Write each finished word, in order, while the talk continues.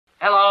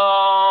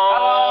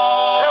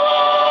Hello?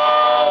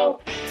 Hello?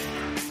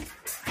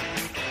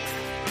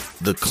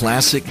 The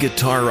Classic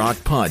Guitar Rock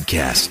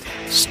Podcast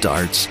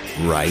starts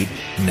right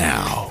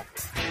now.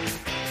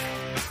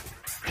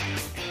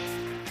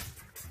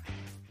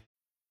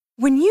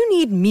 When you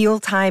need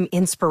mealtime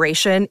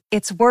inspiration,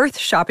 it's worth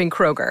shopping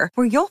Kroger,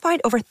 where you'll find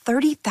over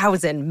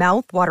 30,000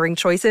 mouth-watering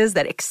choices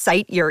that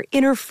excite your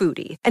inner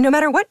foodie. And no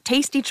matter what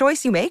tasty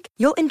choice you make,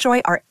 you'll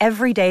enjoy our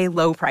everyday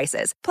low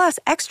prices, plus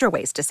extra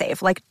ways to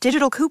save, like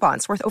digital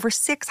coupons worth over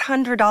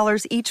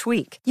 $600 each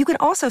week. You can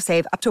also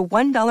save up to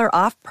 $1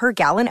 off per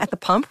gallon at the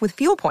pump with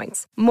fuel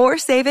points. More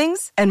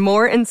savings and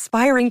more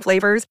inspiring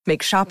flavors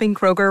make shopping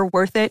Kroger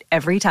worth it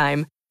every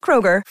time.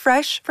 Kroger,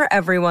 fresh for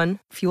everyone.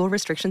 Fuel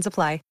restrictions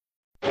apply.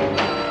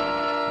 Atomic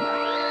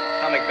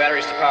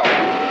batteries to power.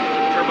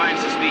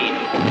 Turbines to speed.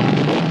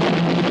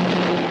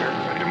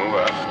 Ready to move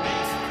out.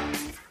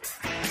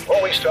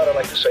 Before we start, I'd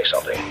like to say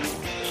something.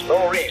 There's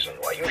no reason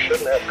why you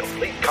shouldn't have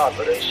complete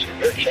confidence in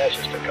your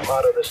chances to come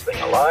out of this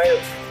thing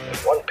alive in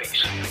one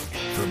piece.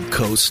 From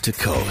coast to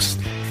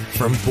coast,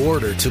 from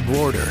border to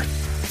border,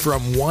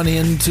 from one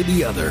end to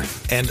the other,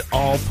 and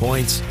all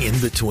points in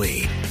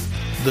between.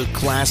 The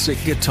Classic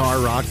Guitar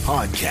Rock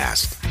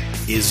Podcast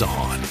is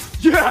on.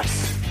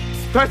 Yes!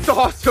 That's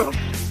awesome!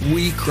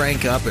 We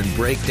crank up and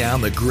break down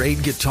the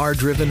great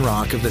guitar-driven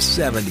rock of the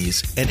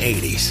 70s and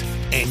 80s,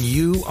 and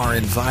you are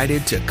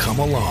invited to come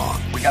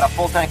along. We got a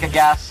full tank of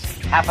gas,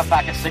 half a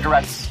pack of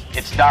cigarettes,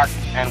 it's dark,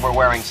 and we're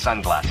wearing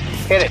sunglasses.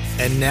 Hit it.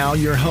 And now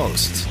your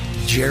hosts,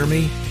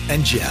 Jeremy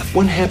and Jeff.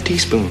 1/2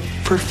 teaspoon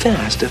for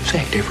fast,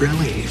 effective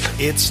relief.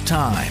 It's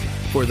time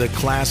for the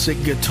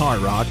Classic Guitar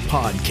Rock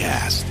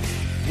Podcast.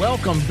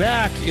 Welcome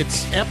back.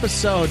 It's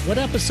what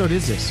episode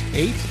is this?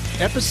 8?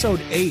 Episode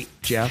 8,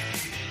 Jeff.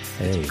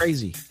 Hey. It's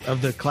crazy.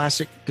 Of the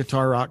Classic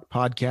Guitar Rock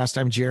Podcast.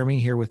 I'm Jeremy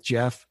here with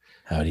Jeff.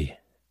 Howdy.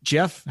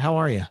 Jeff, how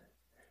are you?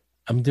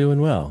 I'm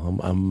doing well.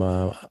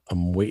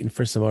 I'm waiting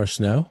for some more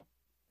snow,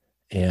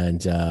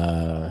 and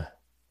I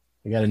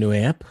got a new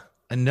amp.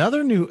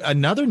 Another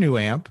new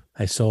amp.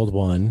 I sold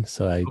one,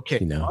 so I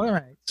All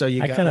right. So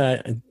I kind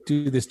of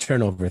do this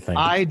turnover thing.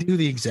 I do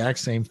the exact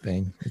same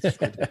thing.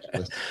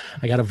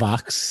 I got a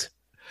Vox.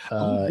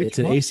 It's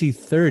an one?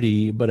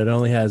 AC30, but it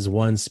only has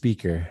one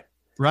speaker.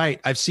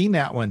 Right. I've seen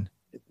that one.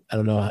 I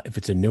don't know if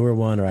it's a newer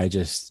one or I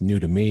just new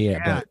to me.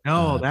 Yeah,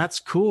 that's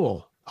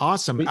cool.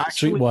 Awesome.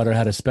 Actually, Sweetwater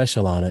had a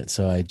special on it,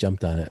 so I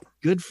jumped on it.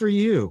 Good for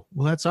you.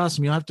 Well, that's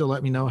awesome. You'll have to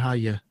let me know how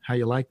you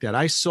like that.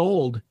 I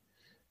sold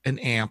an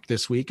amp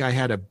this week. I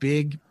had a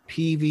big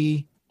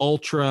PV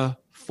Ultra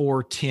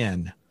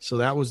 410. So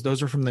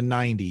those are from the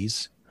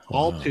 90s.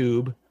 All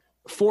tube,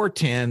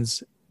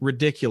 410s,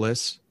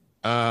 ridiculous.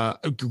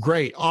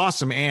 Great,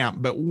 awesome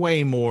amp, but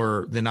way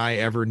more than I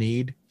ever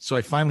need. So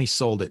I finally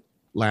sold it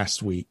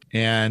last week.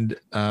 And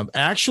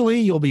actually,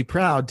 you'll be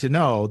proud to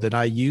know that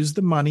I used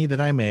the money that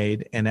I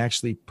made and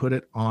actually put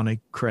it on a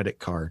credit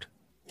card.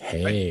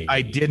 Hey,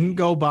 I didn't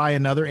go buy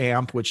another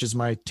amp, which is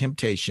my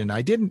temptation.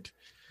 I didn't.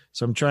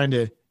 So I'm trying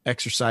to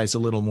exercise a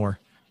little more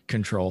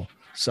control.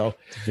 So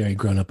very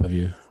grown up of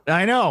you.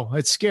 I know,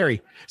 it's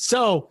scary.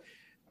 So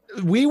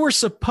we were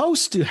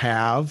supposed to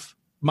have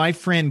my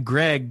friend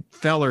Greg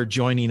Feller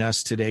joining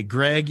us today.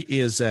 Greg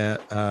is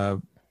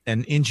an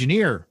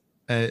engineer,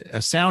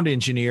 a sound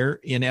engineer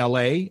in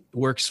LA,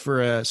 works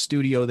for a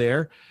studio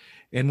there.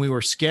 And we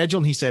were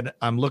scheduled. He said,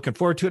 I'm looking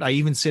forward to it. I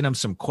even sent him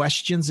some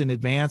questions in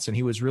advance, and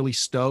he was really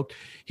stoked.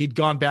 He'd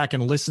gone back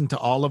and listened to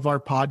all of our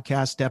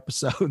podcast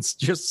episodes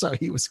just so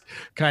he was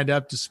kind of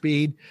up to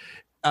speed.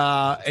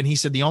 And he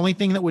said, the only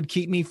thing that would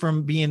keep me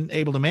from being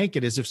able to make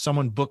it is if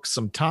someone books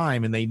some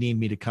time and they need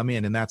me to come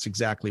in. And that's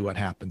exactly what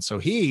happened. So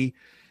he,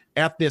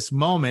 at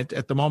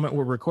the moment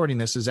we're recording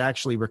this, is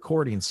actually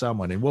recording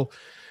someone, and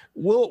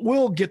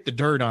we'll get the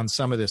dirt on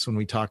some of this when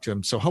we talk to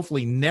him. So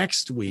hopefully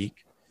next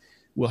week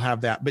we'll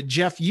have that. But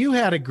Jeff, you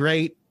had a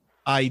great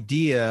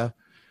idea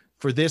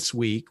for this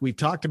week. We've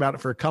talked about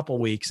it for a couple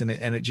of weeks, and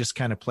it just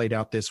kind of played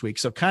out this week.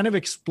 So kind of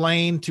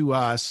explain to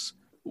us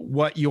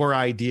what your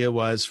idea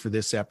was for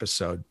this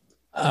episode.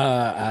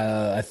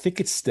 I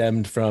think it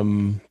stemmed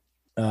from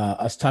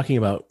us talking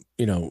about,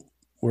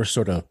 we're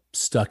sort of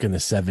stuck in the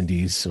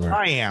 70s, or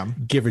I am,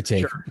 give or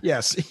take. Sure.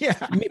 Yes.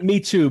 Yeah. Me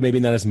too. Maybe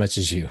not as much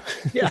as you.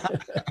 Yeah.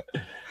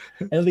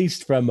 At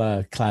least from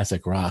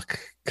classic rock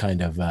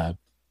kind of,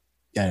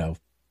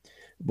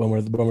 when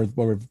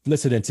we're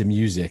listening to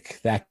music,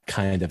 that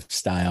kind of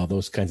style,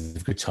 those kinds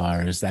of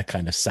guitars, that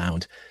kind of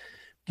sound,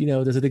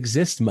 does it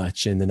exist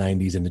much in the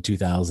 90s and the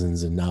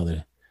 2000s and now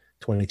the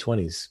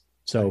 2020s?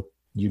 So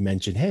you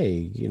mentioned,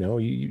 hey, you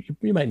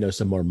might know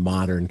some more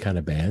modern kind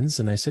of bands.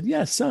 And I said,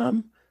 yeah,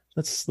 some.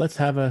 Let's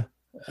have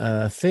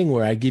a thing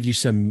where I give you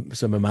some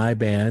of my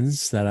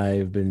bands that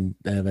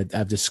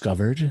I've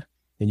discovered,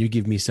 and you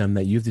give me some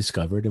that you've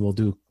discovered, and we'll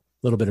do a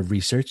little bit of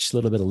research, a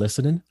little bit of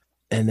listening,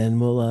 and then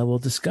we'll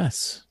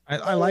discuss.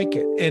 I like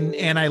it,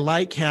 and I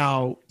like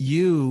how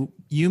you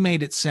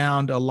made it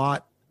sound a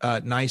lot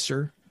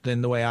nicer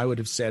than the way I would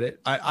have said it.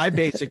 I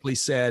basically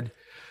said,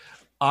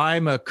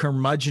 I'm a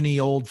curmudgeon-y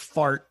old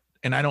fart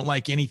and I don't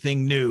like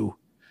anything new.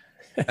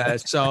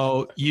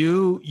 So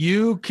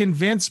you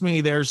convince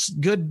me there's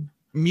good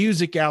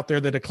music out there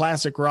that a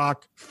classic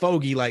rock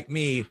fogey like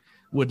me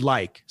would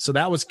like. So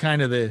that was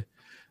kind of the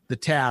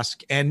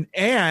task. And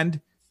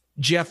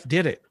Jeff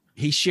did it.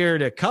 He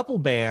shared a couple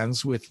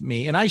bands with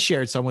me, and I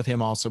shared some with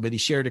him also, but he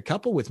shared a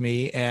couple with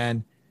me.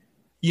 And,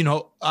 you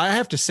know, I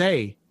have to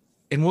say,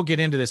 and we'll get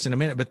into this in a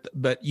minute,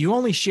 but you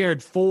only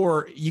shared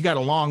 4. You got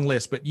a long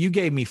list, but you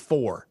gave me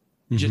 4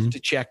 just to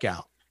check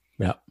out.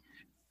 Yeah.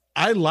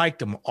 I liked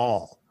them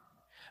all.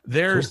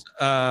 There's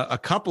a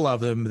couple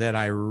of them that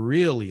I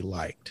really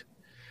liked.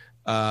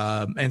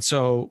 And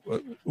so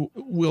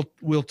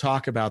we'll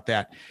talk about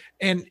that.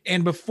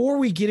 And before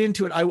we get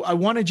into it, I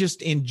want to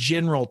just in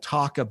general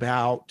talk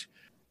about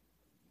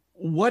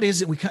what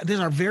is it? This is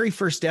our very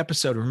first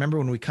episode. Remember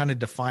when we kind of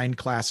defined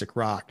classic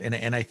rock?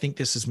 And I think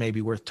this is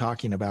maybe worth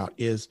talking about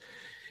is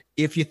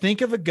if you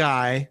think of a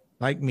guy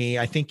like me,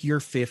 I think you're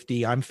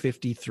 50, I'm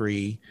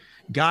 53,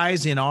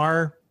 guys in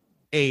our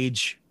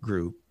age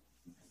group,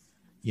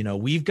 you know,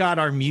 we've got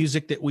our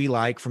music that we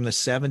like from the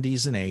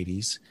 70s and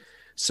 80s.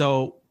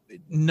 So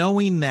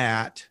knowing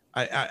that,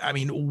 I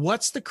mean,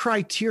 what's the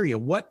criteria?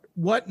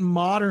 What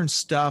modern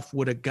stuff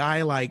would a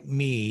guy like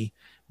me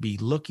be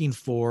looking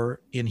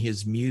for in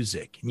his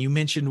music? And you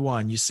mentioned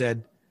one, you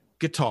said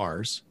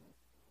guitars,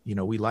 you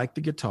know, we like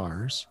the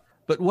guitars,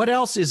 but what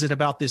else is it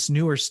about this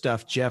newer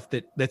stuff, Jeff,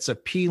 that's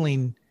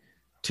appealing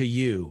to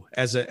you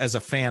as a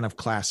fan of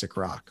classic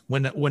rock?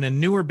 When a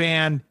newer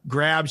band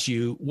grabs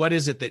you, what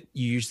is it that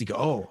you usually go,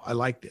 oh, I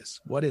like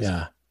this? What is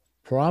it?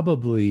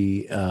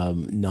 Probably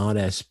not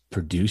as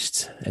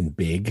produced and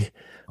big,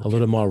 a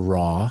little more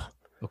raw.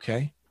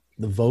 Okay.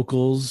 The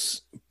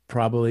vocals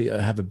probably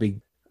have a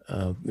big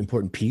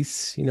important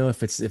piece. You know,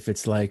 if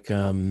it's like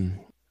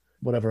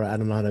whatever, I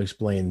don't know how to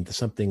explain,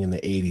 something in the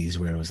 80s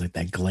where it was like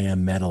that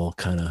glam metal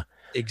kind of.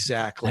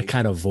 Exactly. That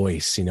kind of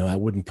voice, you know, I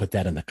wouldn't put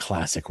that in the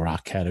classic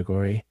rock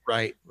category.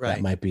 Right.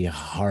 That might be a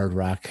hard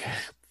rock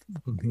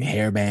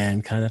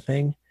hairband kind of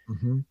thing,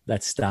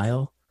 that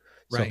style.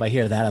 So if I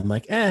hear that, I'm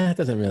like, it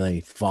doesn't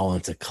really fall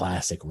into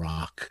classic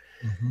rock.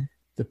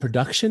 The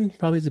production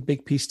probably is a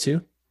big piece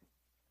too.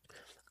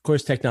 Of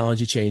course,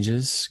 technology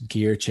changes,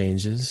 gear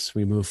changes.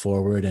 We move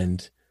forward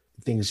and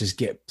things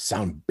just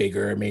sound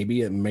bigger.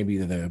 Maybe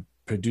the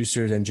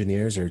producers,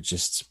 engineers are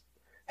just,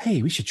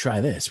 hey, we should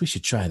try this. We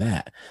should try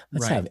that.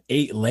 Let's have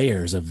 8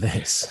 layers of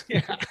this.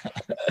 Yeah.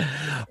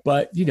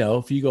 But, you know,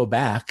 if you go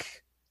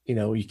back, you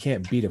know, you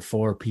can't beat a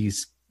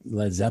 4-piece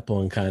Led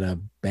Zeppelin kind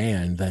of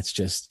band that's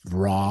just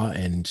raw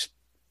and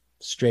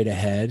straight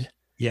ahead.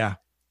 Yeah.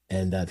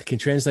 And can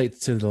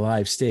translate to the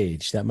live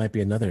stage. That might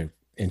be another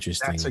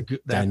interesting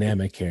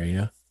dynamic here, you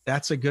know?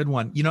 That's a good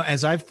one. You know,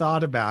 as I've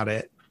thought about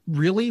it,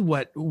 really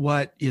what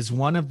is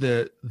one of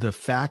the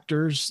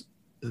factors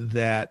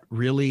that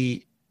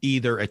really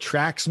either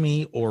attracts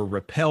me or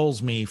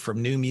repels me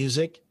from new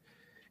music.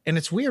 And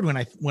it's weird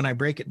when I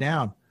break it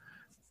down,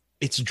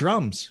 it's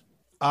drums.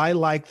 I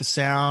like the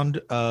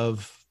sound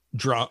of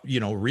drum, you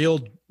know, real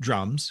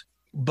drums,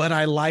 but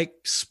I like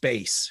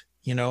space.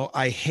 You know,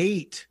 I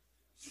hate,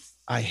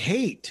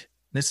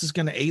 this is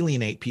going to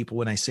alienate people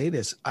when I say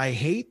this. I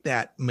hate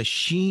that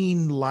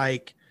machine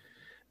like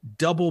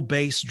double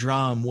bass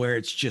drum where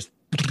it's just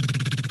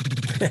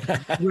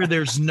where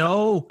there's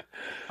no,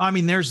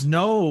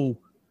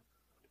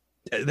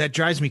 that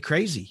drives me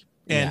crazy.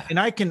 And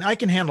I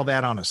can handle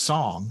that on a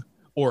song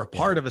or a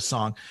part of a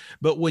song.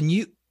 But when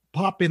you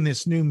pop in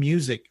this new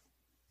music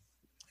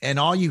and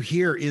all you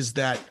hear is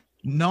that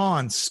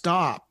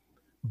nonstop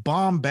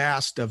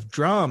bombast of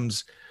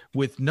drums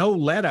with no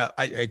let up,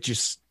 I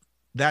just,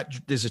 that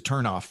is a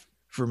turnoff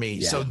for me.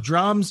 Yeah. So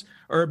drums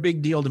are a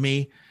big deal to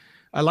me.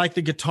 I like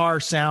the guitar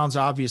sounds,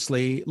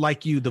 obviously.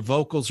 Like you, the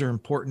vocals are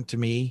important to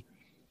me.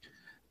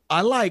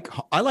 I like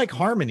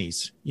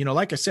harmonies. You know,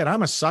 like I said,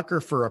 I'm a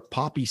sucker for a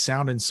poppy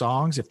sounding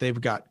songs if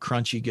they've got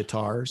crunchy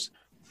guitars.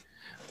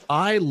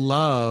 I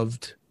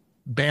loved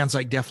bands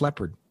like Def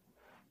Leppard.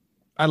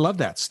 I love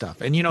that stuff.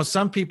 And, you know,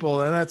 some people,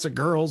 that's a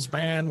girls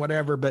band,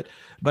 whatever, but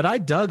I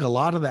dug a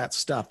lot of that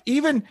stuff.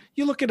 Even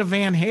you look at a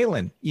Van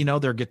Halen, you know,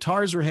 their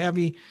guitars were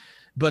heavy,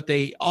 but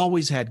they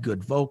always had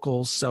good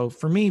vocals. So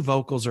for me,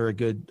 vocals are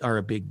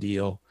a big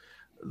deal.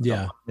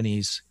 Yeah.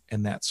 Harmonies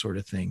and that sort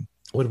of thing.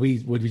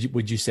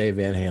 Would you say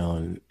Van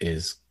Halen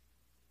is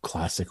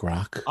classic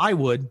rock? I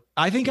would.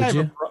 I think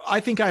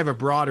I have a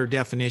broader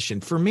definition.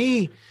 For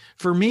me,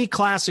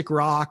 classic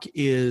rock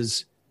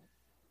is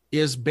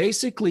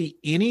basically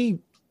any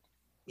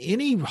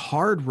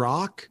hard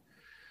rock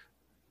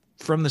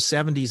from the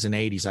 70s and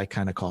 80s. I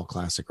kind of call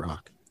classic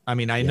rock. I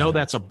mean, I know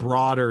that's a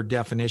broader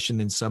definition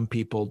than some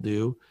people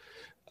do.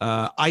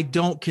 I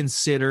don't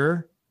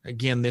consider,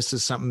 again, this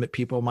is something that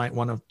people might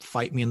want to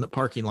fight me in the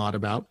parking lot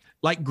about.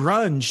 Like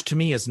grunge to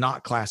me is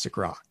not classic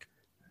rock.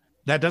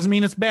 That doesn't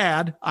mean it's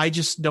bad. I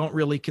just don't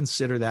really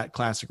consider that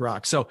classic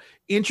rock. So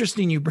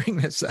interesting you bring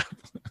this up.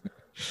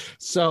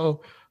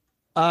 So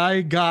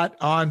I got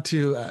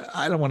onto,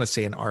 I don't want to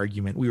say an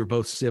argument. We were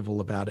both civil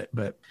about it,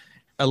 but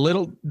a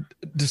little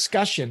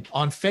discussion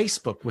on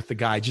Facebook with the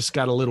guy, just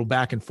got a little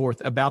back and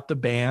forth about the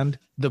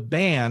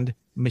band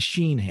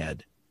Machine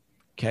Head.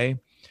 Okay.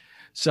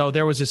 So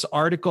there was this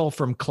article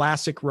from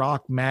Classic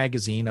Rock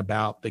magazine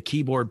about the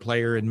keyboard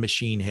player in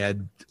Machine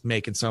Head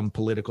making some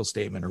political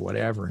statement or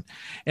whatever.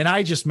 And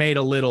I just made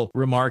a little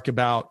remark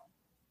about,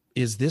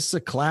 is this a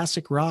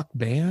classic rock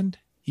band?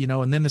 You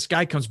know, and then this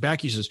guy comes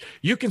back, he says,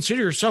 you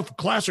consider yourself a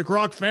classic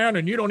rock fan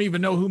and you don't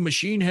even know who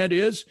Machine Head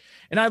is?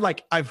 And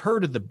I've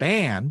heard of the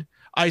band.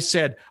 I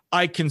said,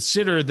 I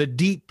consider the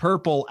Deep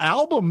Purple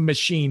album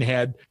Machine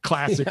Head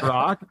classic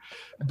rock,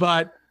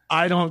 but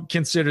I don't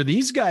consider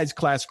these guys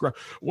classic rock.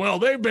 Well,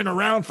 they've been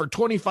around for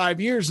 25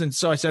 years. And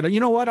so I said, you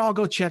know what? I'll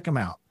go check them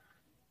out.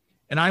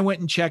 And I went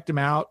and checked them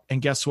out.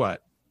 And guess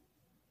what?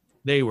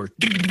 They were.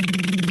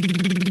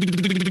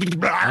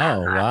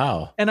 Oh,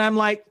 wow. And I'm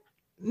like,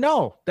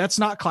 no, that's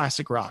not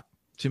classic rock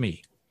to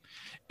me.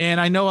 And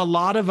I know a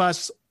lot of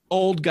us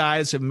old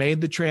guys have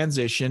made the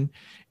transition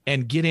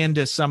and get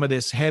into some of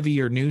this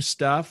heavier new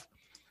stuff.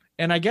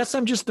 And I guess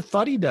I'm just the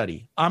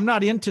fuddy-duddy. I'm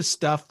not into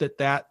stuff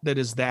that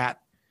is that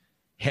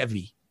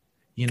heavy,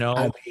 you know.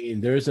 I mean,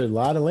 there's a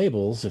lot of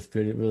labels. If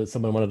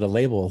someone wanted to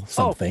label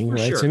something,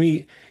 right? Sure. To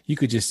me, you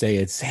could just say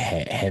it's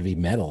heavy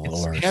metal,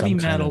 or heavy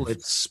metal.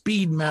 It's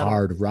speed metal,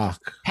 hard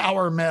rock,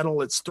 power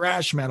metal. It's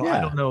thrash metal. Yeah.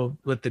 I don't know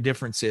what the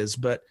difference is,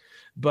 but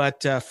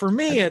for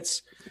me,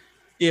 it's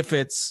if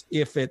it's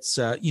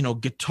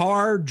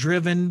guitar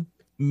driven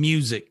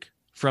music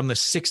from the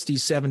 60s,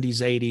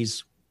 70s,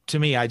 80s. To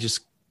me, I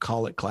just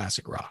call it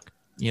classic rock.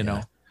 You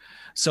know,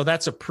 so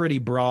that's a pretty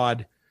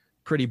broad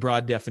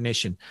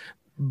definition.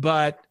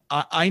 But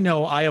I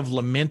know I have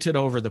lamented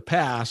over the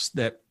past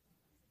that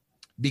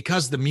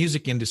because the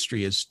music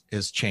industry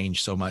has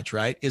changed so much,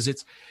 right?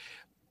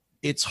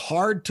 It's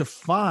hard to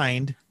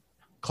find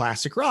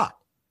classic rock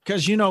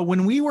because, you know,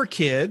 when we were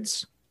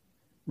kids,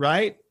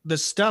 right, the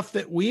stuff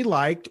that we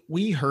liked,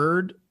 we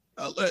heard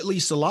at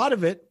least a lot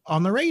of it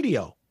on the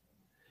radio.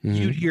 Mm-hmm.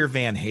 You'd hear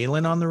Van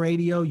Halen on the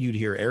radio. You'd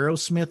hear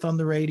Aerosmith on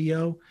the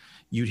radio.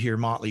 You'd hear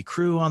Motley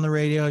Crue on the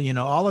radio, you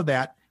know, all of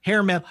that.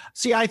 Hair metal.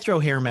 See, I throw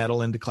hair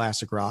metal into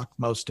classic rock,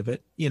 most of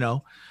it, you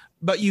know,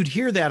 but you'd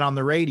hear that on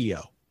the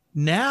radio.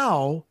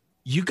 Now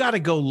you got to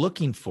go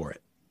looking for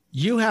it.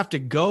 You have to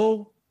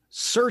go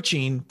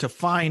searching to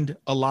find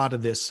a lot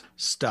of this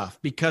stuff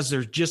because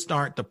there just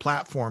aren't the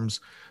platforms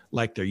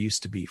like there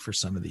used to be for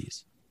some of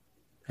these.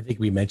 I think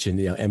we mentioned,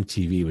 you know,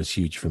 MTV was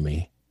huge for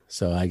me.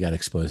 So I got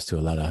exposed to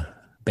a lot of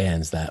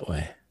bands that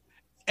way.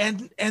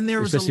 And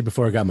there was especially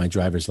before I got my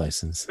driver's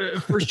license.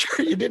 For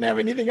sure, you didn't have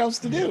anything else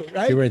to do,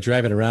 right? You weren't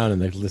driving around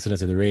and listening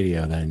to the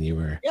radio. Then you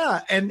were. Yeah,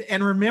 and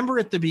remember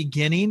at the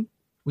beginning,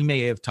 we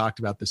may have talked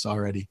about this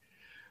already,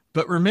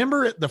 but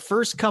remember at the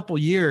first couple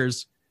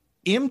years,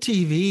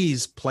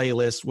 MTV's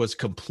playlist was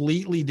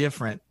completely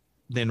different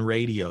than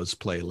radio's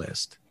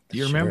playlist. Do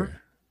you remember?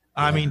 Sure.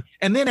 I mean,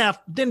 and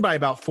then by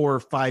about 4 or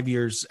 5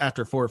 years,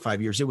 after 4 or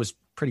 5 years, it was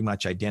pretty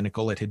much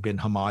identical. It had been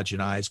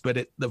homogenized,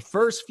 but the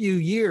first few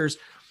years.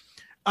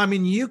 I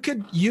mean, you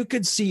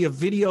could see a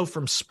video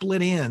from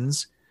Split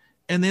Enz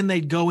and then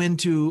they'd go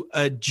into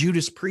a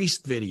Judas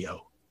Priest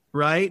video,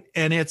 right?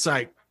 And it's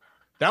like,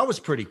 that was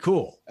pretty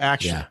cool,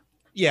 actually.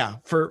 Yeah.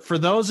 For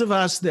those of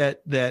us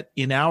that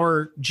in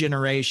our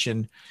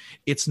generation,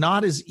 it's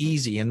not as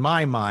easy in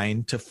my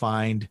mind to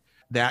find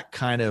that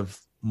kind of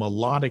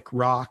melodic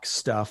rock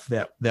stuff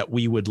that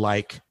we would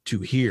like to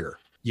hear.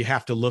 You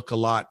have to look a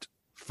lot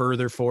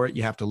further for it.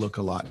 You have to look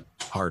a lot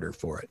harder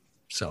for it.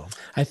 So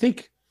I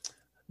think,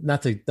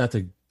 not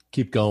to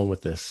keep going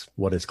with this,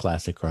 what is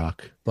classic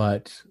rock,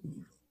 but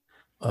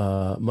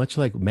much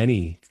like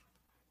many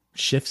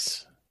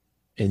shifts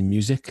in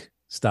music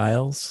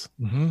styles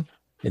in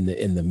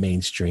the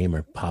mainstream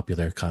or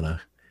popular kind of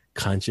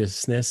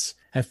consciousness,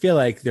 I feel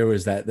like there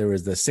was the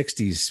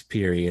 60s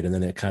period, and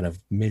then it kind of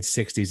mid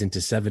 60s into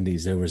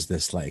 70s, there was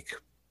this like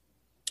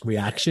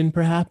reaction,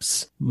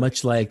 perhaps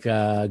much like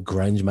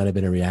grunge might have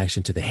been a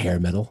reaction to the hair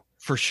metal.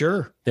 For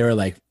sure. They were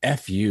like,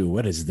 F you,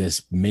 what is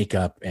this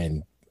makeup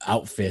and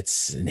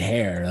outfits and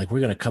hair? Like, we're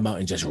going to come out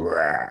and just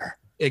roar.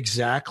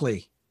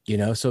 Exactly. You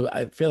know, so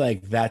I feel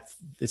like that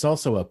it's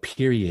also a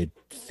period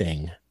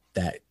thing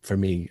that for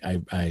me,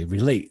 I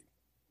relate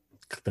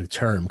the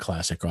term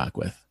classic rock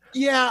with.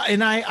 Yeah.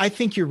 And I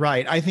think you're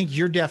right. I think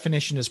your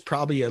definition is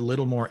probably a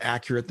little more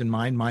accurate than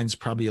mine. Mine's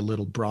probably a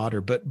little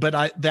broader, but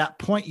that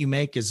point you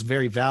make is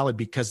very valid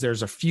because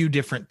there's a few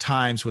different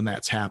times when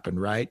that's happened,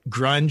 right?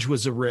 Grunge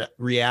was a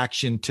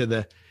reaction to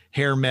the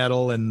hair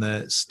metal and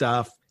the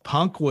stuff.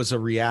 Punk was a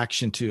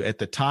reaction to, at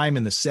the time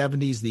in the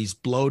 70s, these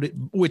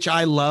bloated, which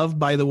I love,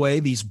 by the way,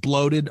 these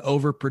bloated,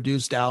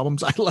 overproduced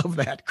albums. I love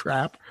that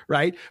crap,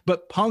 right?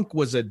 But punk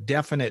was a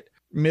definite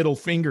middle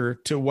finger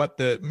to what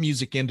the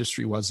music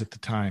industry was at the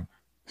time.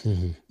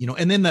 Mm-hmm. You know,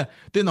 and then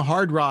the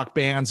hard rock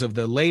bands of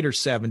the later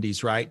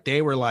 70s, right?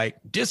 They were like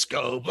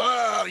disco,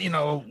 you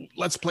know,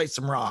 let's play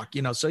some rock,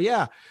 you know. So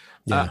yeah.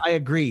 I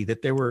agree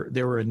that there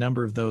were a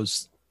number of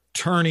those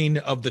turning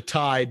of the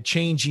tide,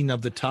 changing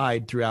of the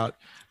tide throughout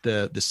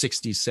the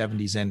 60s,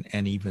 70s,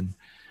 and even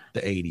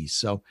the 80s.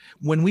 So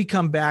when we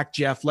come back,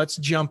 Jeff, let's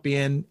jump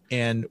in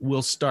and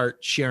we'll start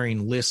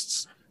sharing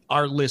lists,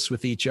 our lists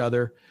with each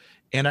other.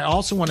 And I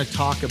also want to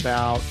talk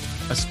about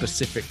a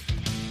specific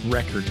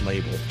record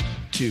label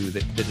too,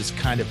 that is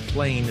kind of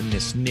playing in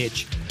this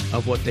niche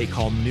of what they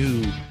call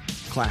new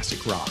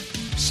classic rock.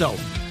 So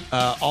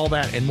all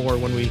that and more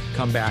when we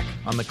come back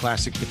on the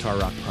Classic Guitar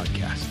Rock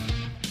Podcast.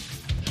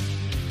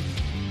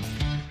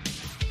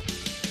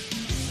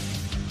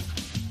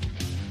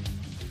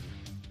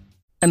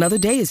 Another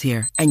day is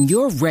here, and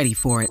you're ready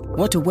for it.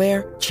 What to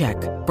wear? Check.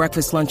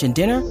 Breakfast, lunch, and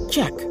dinner?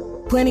 Check.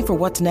 Planning for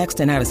what's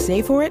next and how to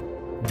save for it?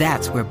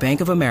 That's where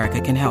Bank of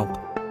America can help.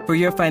 For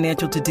your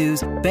financial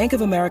to-dos, Bank of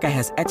America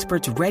has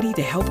experts ready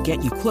to help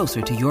get you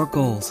closer to your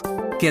goals.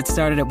 Get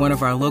started at one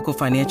of our local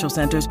financial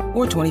centers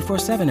or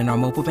 24/7 in our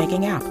mobile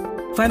banking app.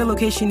 Find a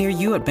location near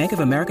you at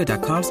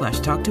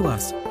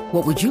bankofamerica.com/talktous.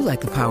 What would you like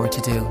the power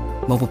to do?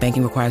 Mobile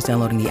banking requires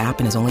downloading the app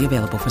and is only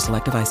available for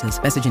select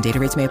devices. Message and data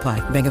rates may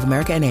apply. Bank of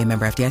America NA,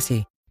 member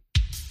FDIC.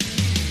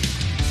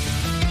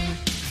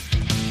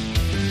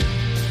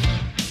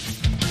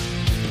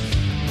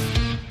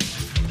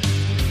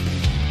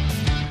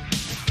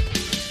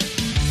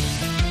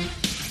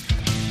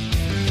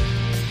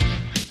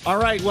 All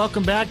right,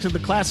 welcome back to the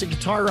Classic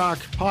Guitar Rock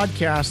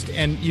Podcast.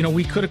 And, you know,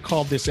 we could have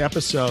called this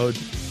episode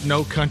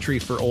No Country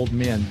for Old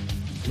Men.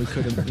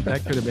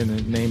 That could have been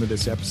the name of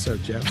this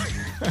episode, Jeff.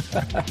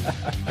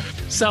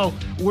 So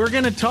we're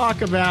going to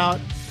talk about,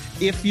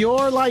 if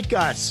you're like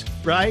us,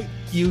 right?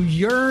 You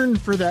yearn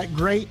for that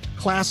great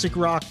classic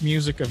rock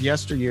music of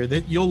yesteryear,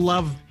 that you'll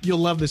love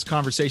this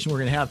conversation we're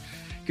going to have,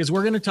 because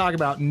we're going to talk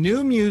about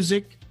new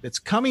music that's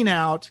coming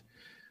out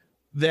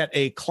that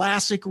a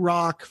classic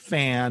rock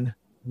fan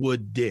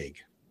would dig.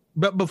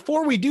 But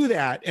before we do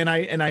that, and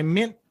I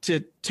meant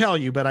to tell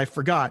you, but I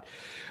forgot,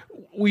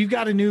 we've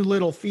got a new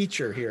little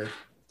feature here.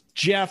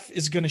 Jeff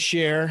is going to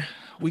share.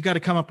 We got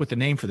to come up with a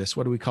name for this.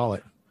 What do we call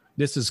it?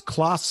 This is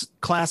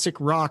classic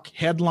rock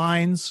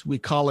headlines. We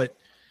call it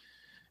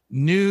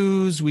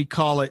news. We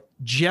call it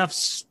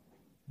Jeff's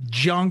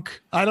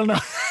junk. I don't know.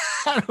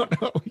 I don't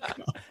know what we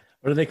call it.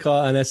 What do they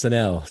call on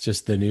SNL?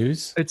 Just the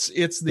news?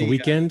 It's the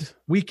weekend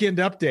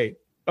update.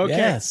 Okay.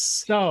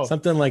 Yes. So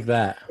something like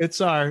that. It's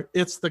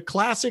the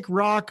classic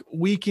rock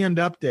weekend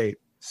update.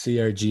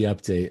 CRG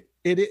update.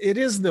 It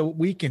is the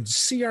weekend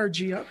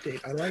CRG update.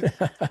 I like it.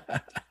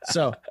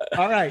 So,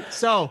 all right.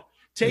 So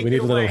we need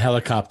a little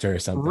helicopter or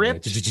something.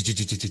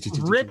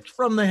 Ripped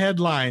from the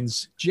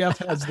headlines. Jeff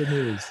has the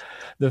news.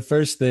 The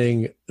first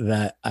thing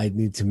that I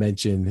need to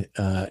mention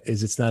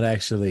is it's not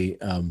actually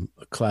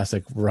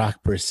classic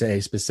rock per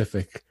se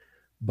specific,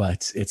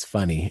 but it's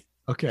funny.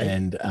 Okay.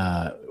 And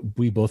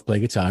we both play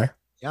guitar.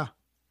 Yeah.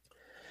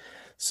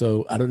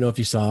 So I don't know if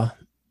you saw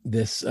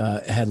this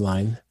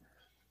headline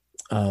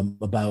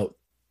about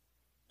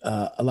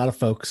a lot of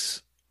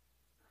folks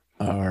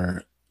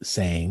are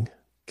saying,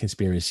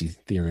 conspiracy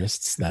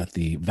theorists, that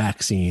the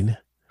vaccine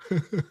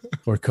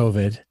for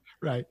COVID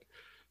right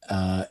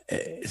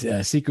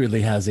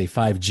secretly has a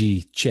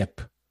 5G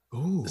chip.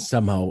 Ooh.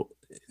 Somehow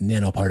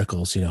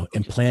nanoparticles,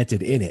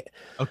 implanted in it.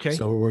 Okay.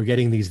 So we're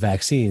getting these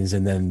vaccines,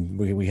 and then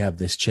we have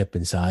this chip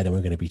inside, and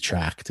we're going to be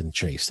tracked and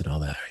traced and all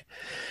that.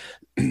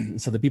 Right?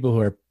 So the people who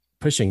are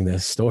pushing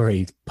this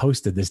story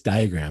posted this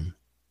diagram.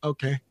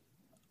 Okay.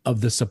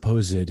 Of the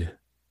supposed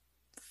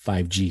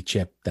 5G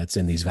chip that's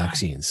in these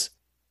vaccines.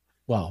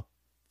 Well,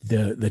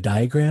 the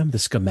diagram, the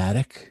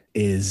schematic,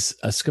 is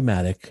a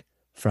schematic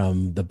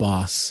from the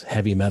Boss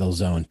Heavy Metal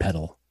Zone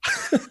pedal.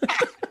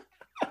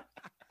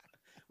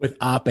 With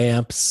op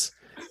amps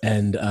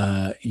and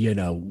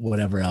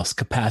whatever else,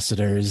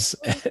 capacitors,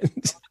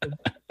 and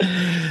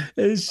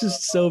it's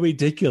just so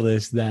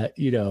ridiculous that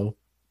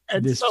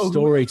and this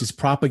story just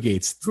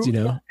propagates.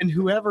 And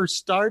whoever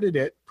started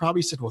it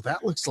probably said, "Well,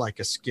 that looks like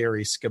a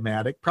scary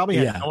schematic." Probably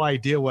had no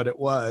idea what it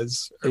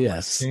was. Or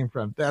yes, where it came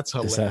from. That's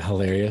hilarious. Is that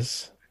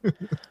hilarious?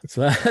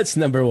 So that's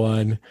number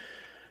one.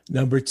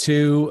 Number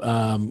two,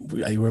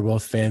 we're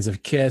both fans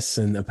of Kiss,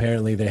 and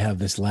apparently they have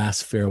this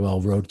last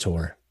farewell road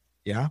tour.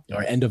 Yeah.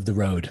 Or End of the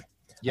Road.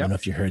 Yep. I don't know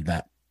if you heard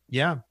that.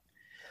 Yeah.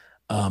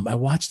 I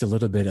watched a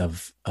little bit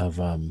of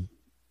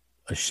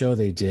a show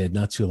they did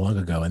not too long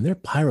ago, and their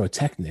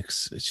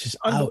pyrotechnics, it's just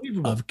out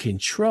of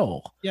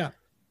control. Yeah.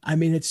 I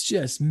mean, it's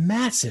just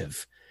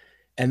massive.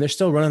 And they're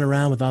still running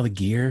around with all the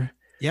gear.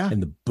 Yeah.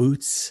 And the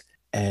boots.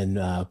 And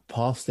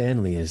Paul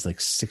Stanley is like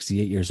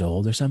 68 years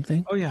old or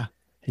something. Oh, yeah.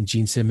 And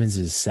Gene Simmons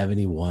is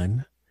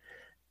 71.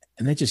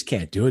 And they just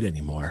can't do it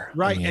anymore.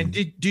 Right. I mean, and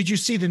did you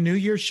see the New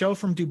Year's show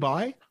from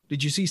Dubai?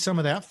 Did you see some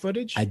of that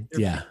footage? I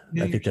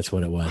think that's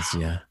what it was.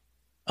 Wow. Yeah.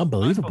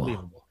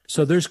 Unbelievable.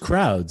 So there's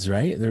crowds,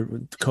 right?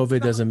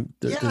 COVID doesn't.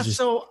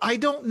 So I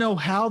don't know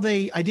how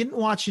I didn't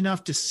watch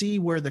enough to see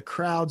where the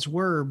crowds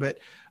were, but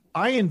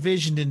I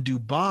envisioned in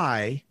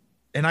Dubai,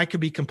 and I could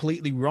be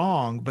completely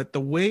wrong, but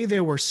the way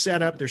they were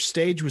set up, their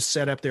stage was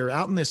set up, they were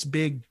out in this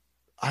big,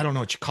 I don't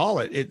know what you call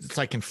it. It's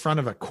like in front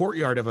of a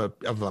courtyard of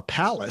a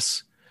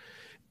palace.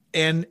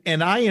 And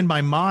I, in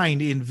my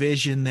mind,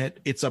 envision that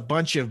it's a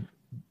bunch of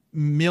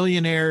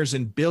millionaires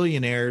and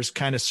billionaires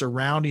kind of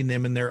surrounding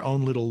them in their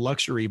own little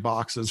luxury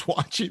boxes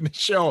watching the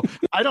show.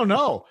 I don't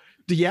know.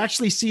 Do you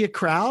actually see a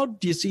crowd?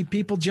 Do you see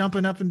people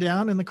jumping up and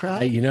down in the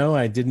crowd?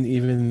 I didn't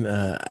even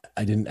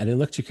I didn't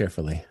look too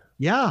carefully.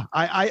 Yeah,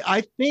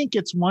 I think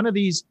it's one of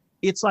these.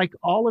 It's like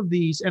all of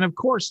these, and of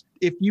course,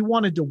 if you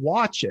wanted to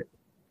watch it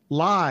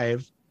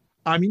live,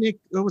 I mean, it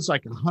was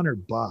like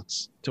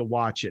 $100 to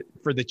watch it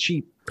for the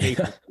cheap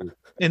pay-per-view,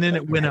 and then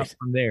it went up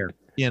from there.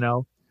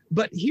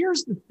 But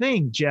here's the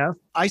thing, Jeff.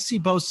 I see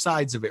both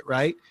sides of it,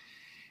 right?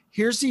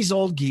 Here's these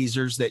old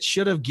geezers that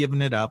should have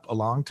given it up a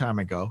long time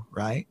ago,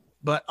 right?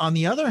 But on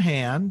the other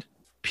hand,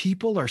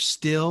 people are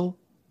still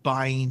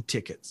buying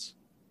tickets.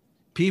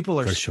 People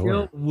are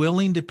still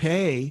willing to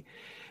pay.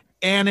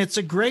 And it's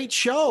a great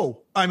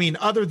show. I mean,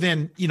 other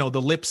than,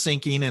 the lip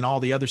syncing and all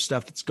the other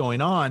stuff that's going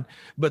on,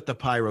 but the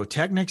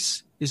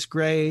pyrotechnics is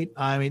great.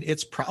 I mean,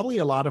 it's probably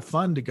a lot of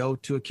fun to go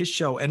to a Kiss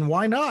show. And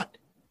why not?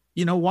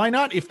 Why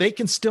not? If they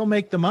can still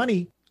make the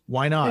money,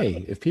 why not?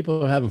 Hey, if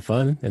people are having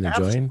fun and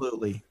enjoying.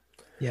 Absolutely.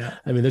 Yeah.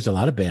 I mean, there's a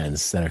lot of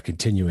bands that are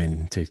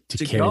continuing to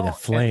carry the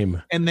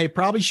flame. And they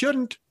probably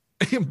shouldn't.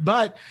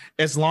 But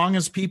as long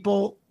as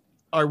people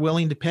are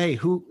willing to pay,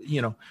 who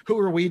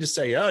are we to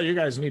say, oh, you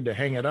guys need to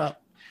hang it up?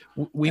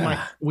 We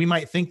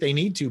might think they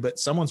need to, but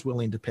someone's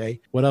willing to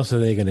pay. What else are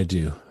they going to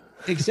do?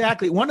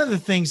 Exactly. One of the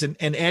things, and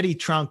Eddie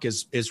Trunk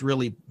is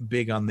really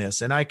big on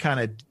this, and I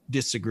kind of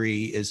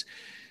disagree, is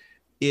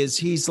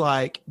he's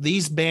like,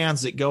 these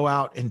bands that go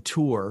out and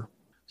tour.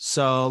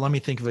 So let me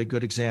think of a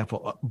good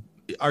example.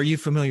 Are you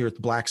familiar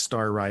with Black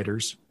Star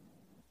Riders?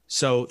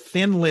 So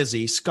Thin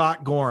Lizzy,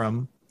 Scott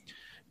Gorham,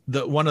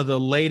 one of the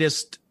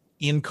latest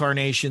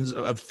incarnations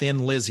of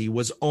Thin Lizzy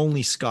was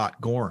only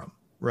Scott Gorham.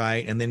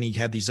 Right. And then he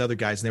had these other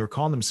guys and they were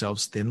calling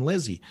themselves Thin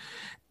Lizzy,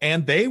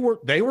 and they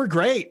were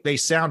great. They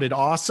sounded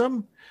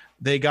awesome.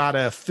 They got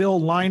a Phil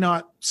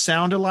Lynott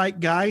sound-alike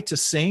guy to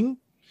sing,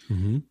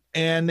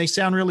 and they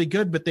sound really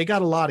good, but they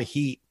got a lot of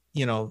heat,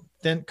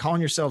 then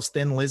calling yourselves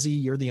Thin Lizzy,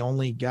 you're the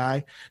only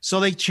guy. So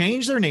they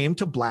changed their name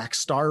to Black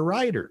Star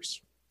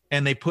Riders,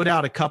 and they put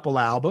out a couple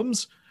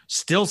albums.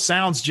 Still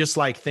sounds just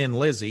like Thin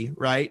Lizzy,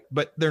 right?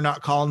 But they're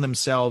not calling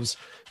themselves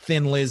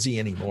Thin Lizzy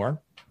anymore.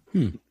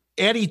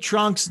 Eddie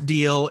Trunk's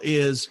deal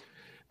is,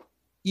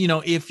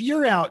 if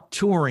you're out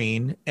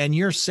touring and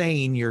you're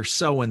saying you're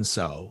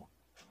so-and-so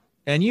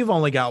and you've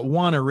only got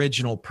one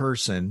original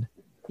person,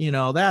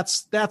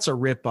 that's a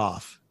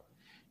ripoff.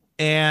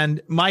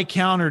 And my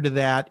counter to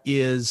that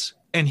is,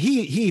 and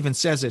he even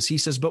says this, he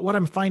says, but what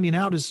I'm finding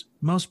out is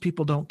most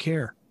people don't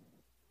care.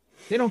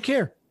 They don't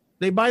care.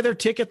 They buy their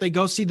ticket. They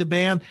go see the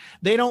band.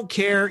 They don't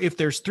care if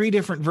there's 3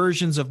 different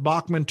versions of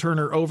Bachman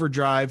Turner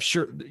Overdrive,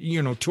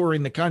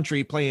 touring the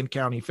country, playing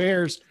county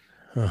fairs.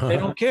 They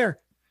don't care,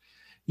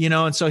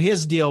 and so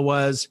his deal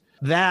was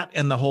that,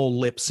 and the whole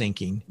lip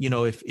syncing.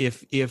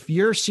 If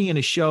you're seeing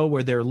a show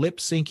where they're lip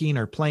syncing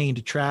or playing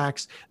to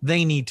tracks,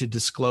 they need to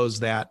disclose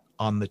that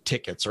on the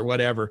tickets or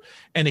whatever.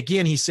 And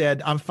again, he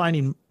said, I'm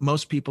finding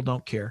most people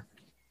don't care.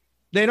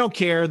 They don't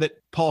care that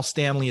Paul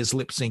Stanley is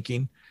lip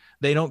syncing.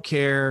 They don't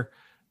care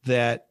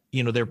that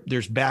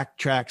there's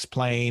backtracks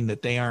playing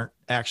that they aren't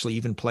actually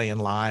even playing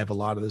live, a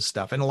lot of this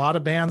stuff, and a lot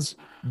of bands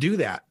do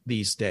that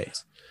these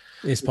days.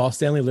 Is Paul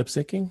Stanley lip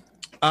syncing?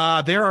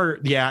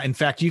 In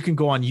fact, you can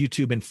go on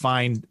YouTube and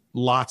find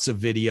lots of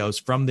videos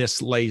from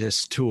this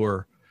latest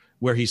tour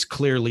where he's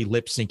clearly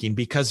lip syncing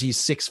because he's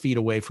 6 feet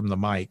away from the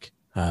mic.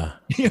 And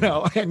you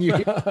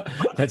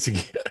that's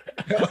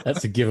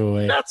a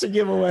giveaway. That's a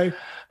giveaway.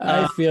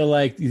 I feel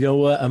like, you know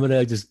what, I'm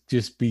gonna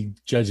just be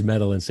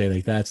judgmental and say,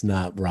 like, that's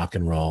not rock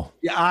and roll.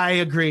 Yeah, I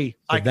agree.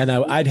 Then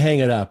I'd hang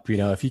it up.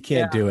 If you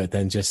can't do it,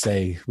 then just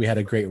say we had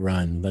a great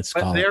run. Let's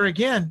call it. There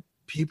again,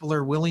 people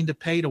are willing to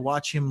pay to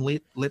watch him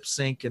lip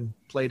sync and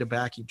play to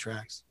backing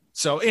tracks.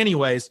 So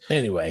anyway,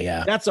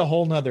 yeah, that's a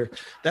whole nother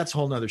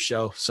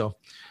show. So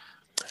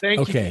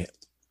thank you.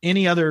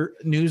 Any other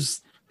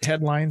news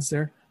headlines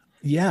there?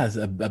 Yeah,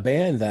 a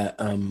band that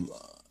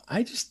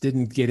I just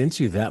didn't get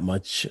into that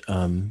much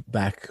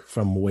back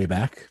from way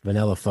back.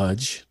 Vanilla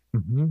Fudge,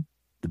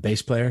 the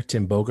bass player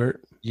Tim Bogert.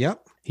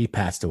 Yep, he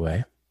passed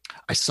away.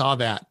 I saw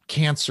that.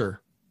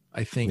 Cancer,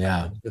 I think.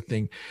 Yeah, the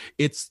thing.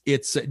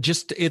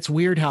 It's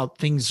weird how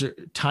things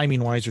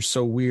timing wise are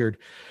so weird.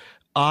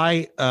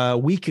 I a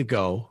week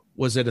ago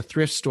was at a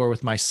thrift store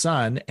with my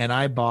son, and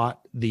I bought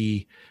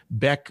the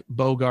Beck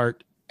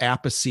Bogart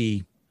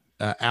Appice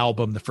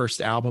album, the first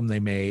album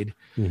they made,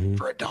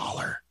 for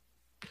 $1.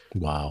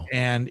 Wow.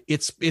 And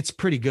it's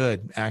pretty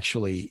good,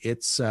 actually.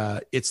 It's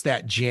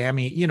that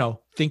jammy,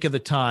 think of the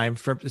time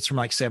it's from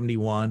like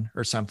 71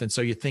 or something.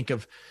 So you think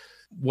of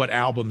what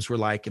albums were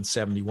like in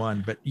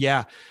 71, but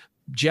yeah,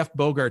 Jeff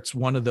Bogart's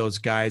one of those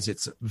guys.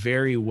 It's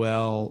very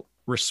well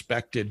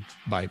respected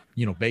by,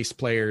 bass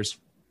players.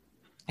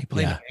 He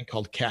played in a band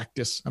called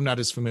Cactus. I'm not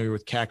as familiar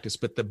with Cactus,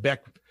 but the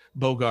Beck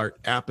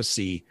Bogart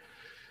Appice,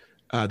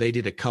 they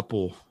did a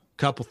couple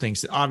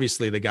things.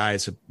 Obviously the guy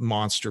is a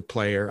monster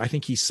player. I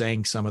think he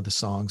sang some of the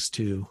songs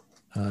too.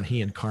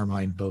 He and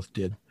Carmine both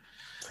did.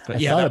 But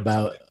I thought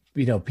about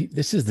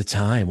this is the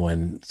time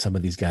when some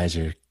of these guys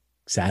are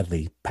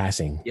sadly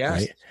passing, Yes.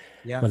 right?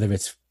 Yeah. Whether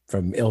it's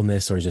from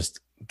illness or just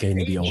getting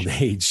to be old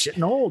age.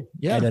 Getting old.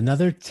 Yeah. And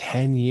another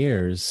 10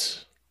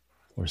 years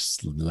or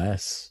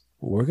less,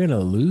 we're going to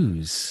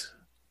lose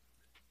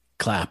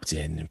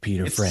Clapton and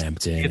Peter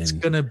Frampton. It's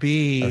going to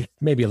be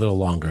maybe a little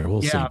longer.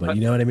 We'll see. But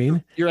you know what I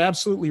mean? You're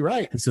absolutely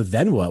right. And so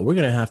then what? We're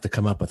going to have to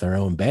come up with our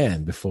own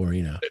band before,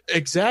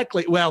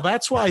 Exactly. Well,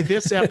 that's why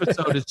this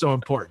episode is so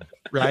important,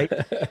 right?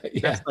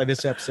 Yeah. That's why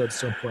this episode is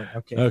so important.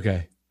 Okay.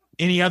 Okay.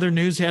 Any other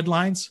news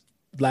headlines?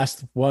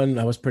 Last one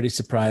I was pretty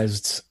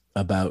surprised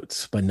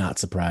about, but not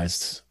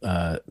surprised.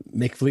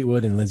 Mick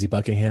Fleetwood and Lindsey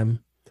Buckingham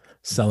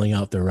selling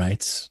out their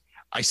rights.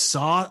 I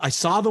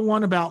saw the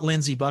one about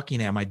Lindsey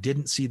Buckingham. I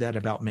didn't see that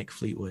about Mick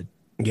Fleetwood.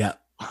 Yeah.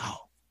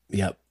 Wow.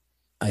 Yep.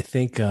 I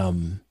think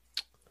one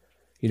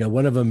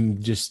of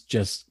them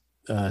just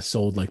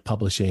sold like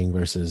publishing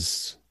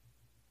versus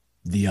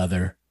the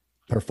other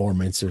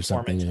performance or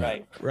something.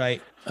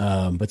 Right.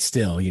 But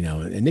still,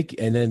 and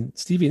then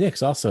Stevie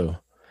Nicks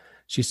also,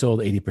 she sold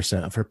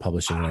 80% of her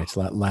publishing rights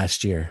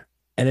last year.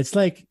 And it's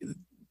like,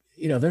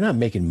 they're not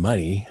making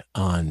money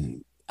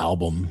on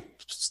album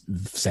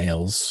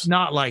sales.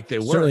 Not like they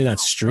were. Certainly not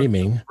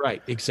streaming.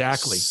 Right.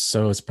 Exactly.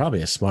 So it's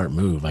probably a smart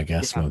move, I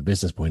guess, from a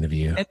business point of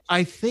view. And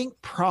I think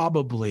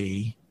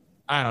probably,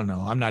 I don't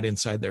know, I'm not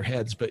inside their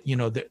heads, but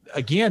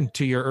again,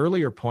 to your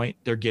earlier point,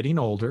 they're getting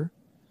older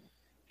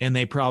and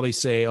they probably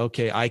say,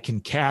 okay, I can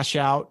cash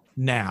out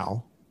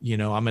now. I'm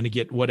going to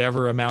get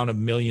whatever amount of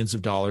millions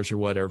of dollars or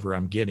whatever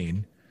I'm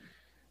getting.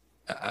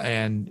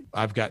 And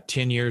I've got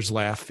 10 years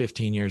left,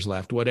 15 years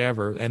left,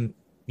 whatever. And,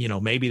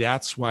 maybe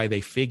that's why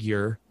they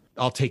figure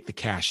I'll take the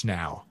cash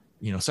now,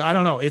 so I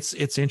don't know. It's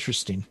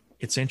interesting.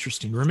 It's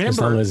interesting. Remember, as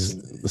long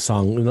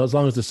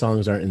as the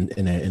songs aren't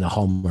in a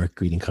Hallmark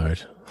greeting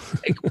card.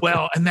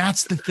 Well, and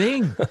that's the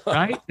thing,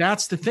 right?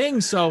 That's the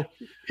thing. So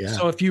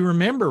if you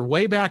remember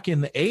way back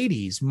in the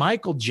 80s,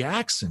 Michael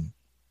Jackson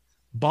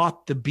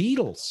bought the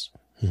Beatles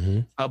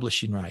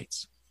publishing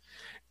rights.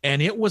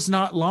 And it was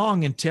not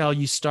long until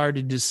you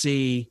started to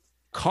see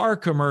car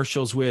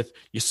commercials with,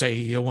 you say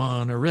you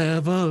want a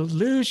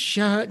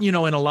revolution,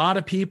 and a lot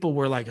of people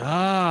were like,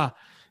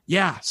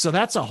 yeah. So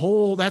that's a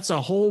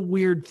whole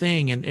weird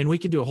thing. And we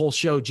could do a whole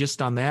show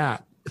just on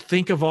that.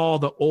 Think of all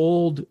the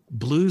old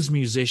blues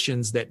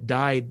musicians that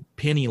died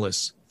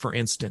penniless, for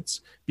instance,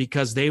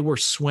 because they were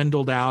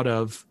swindled out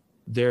of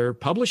their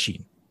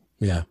publishing.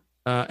 Yeah.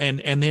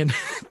 And then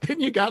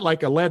you got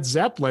like a Led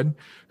Zeppelin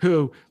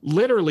who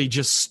literally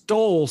just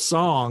stole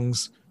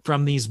songs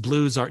from these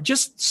blues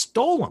just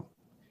stole them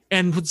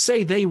and would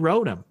say they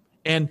wrote them.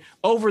 And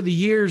over the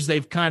years,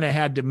 they've kind of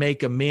had to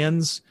make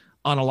amends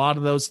on a lot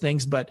of those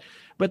things, but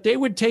they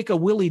would take a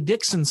Willie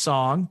Dixon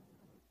song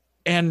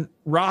and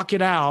rock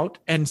it out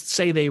and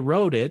say they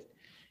wrote it.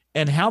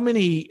 And how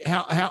many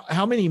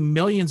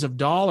millions of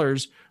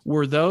dollars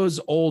were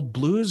those old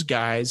blues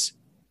guys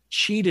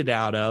cheated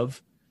out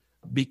of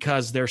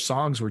because their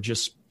songs were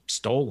just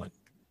stolen?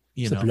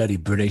 The bloody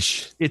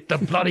British. It's the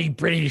bloody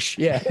British.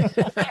 Yeah.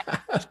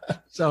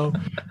 So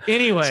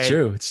anyway,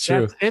 it's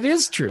true. It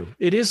is true.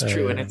 It is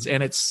true. And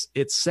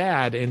it's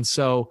sad. And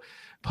so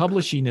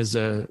publishing is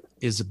a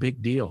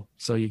big deal.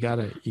 So you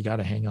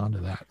gotta hang on to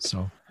that.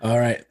 So, all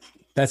right,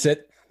 that's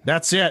it.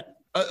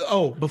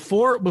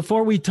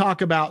 Before we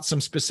talk about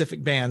some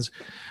specific bands,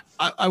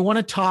 I want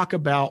to talk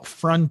about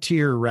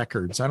Frontier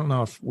Records. I don't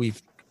know if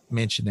we've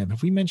mentioned them.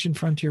 Have we mentioned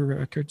Frontier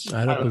Records?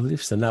 I don't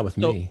believe so. Not with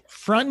me.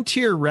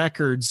 Frontier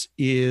Records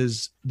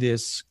is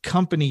this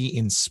company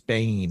in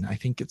Spain. I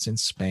think it's in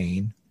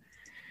Spain.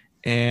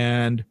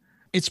 And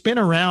it's been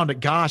around,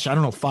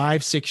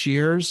 5-6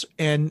 years.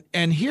 And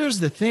here's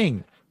the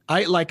thing.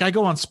 I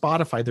go on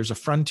Spotify, there's a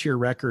Frontier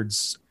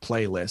Records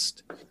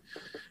playlist.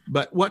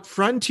 But what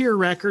Frontier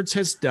Records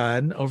has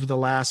done over the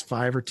last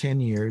 5 or 10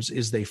 years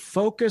is they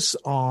focus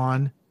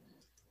on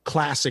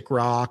classic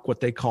rock, what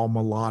they call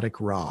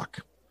melodic rock.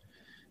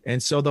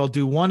 And so they'll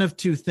do one of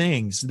two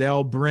things.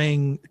 They'll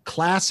bring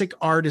classic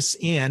artists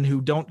in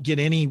who don't get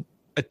any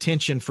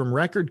attention from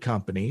record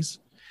companies,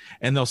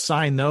 and they'll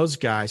sign those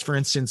guys. For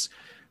instance,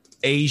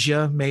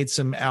 Asia made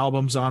some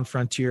albums on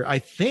Frontier. I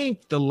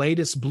think the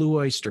latest Blue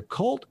Oyster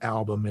Cult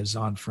album is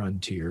on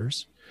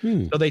Frontiers.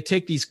 So they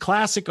take these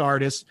classic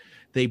artists,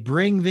 they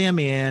bring them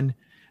in,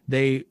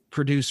 they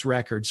produce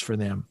records for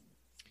them.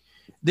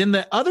 Then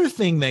the other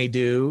thing they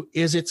do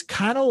is it's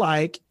kind of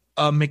like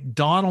a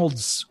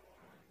McDonald's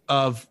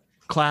of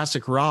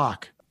classic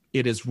rock.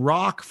 It is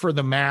rock for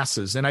the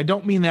masses. And I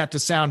don't mean that to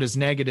sound as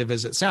negative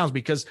as it sounds,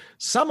 because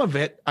some of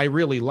it I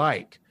really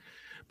like.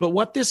 But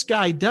what this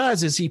guy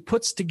does is he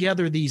puts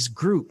together these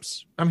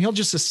groups. He'll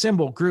just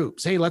assemble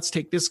groups. Hey, let's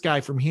take this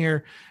guy from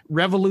here.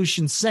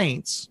 Revolution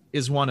Saints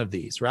is one of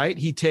these, right?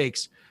 He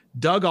takes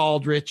Doug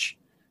Aldrich,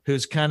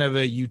 who's kind of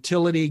a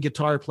utility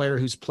guitar player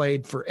who's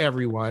played for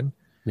everyone.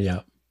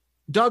 Yeah.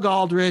 Doug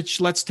Aldrich.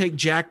 Let's take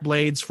Jack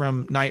Blades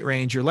from Night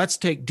Ranger. Let's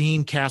take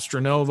Dean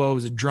Castronovo,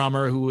 who's a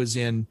drummer who was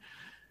in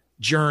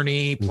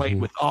Journey,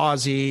 played with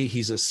Ozzy.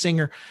 He's a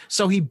singer.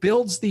 So he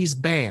builds these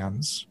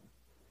bands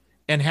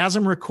and has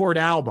them record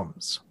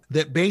albums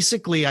that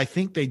basically I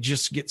think they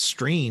just get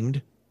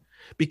streamed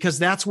because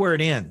that's where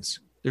it ends.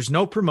 There's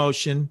no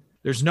promotion.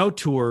 There's no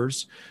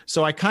tours.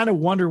 So I kind of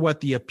wonder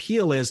what the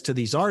appeal is to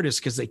these artists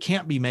because they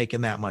can't be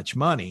making that much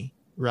money,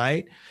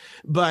 right?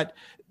 But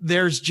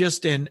there's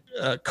just a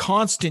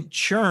constant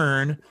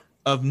churn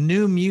of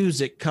new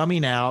music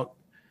coming out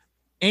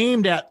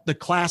aimed at the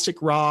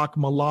classic rock,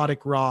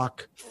 melodic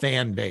rock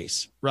fan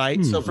base,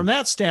 right? So from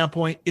that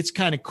standpoint, it's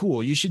kind of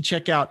cool. You should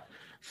check out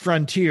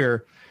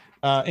Frontier.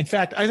 In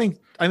fact, I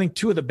think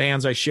two of the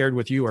bands I shared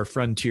with you are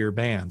Frontier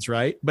bands,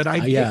 right? But I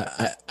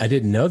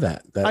didn't know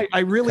that. I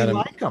really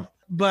like them,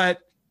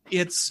 but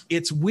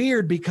it's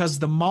weird because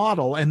the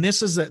model, and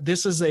this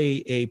is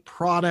a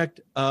product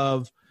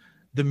of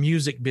the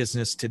music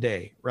business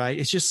today, right?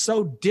 It's just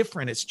so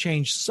different. It's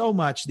changed so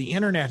much. The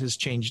internet has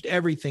changed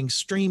everything.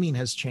 Streaming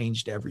has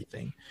changed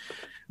everything.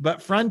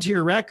 But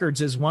Frontier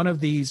Records is one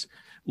of these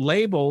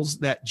labels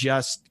that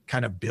just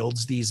kind of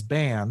builds these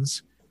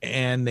bands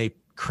and they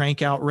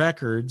crank out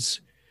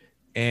records.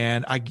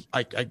 And I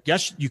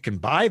guess you can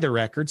buy the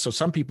records. So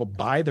some people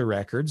buy the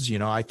records. You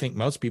know, I think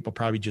most people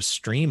probably just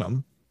stream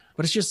them.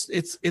 But it's just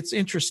it's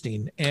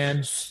interesting.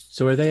 And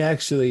so are they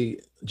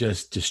actually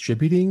just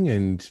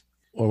distributing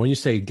or when you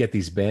say get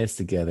these bands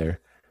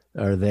together,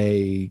 are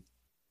they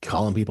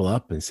calling people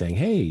up and saying,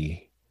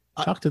 hey,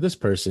 talk to this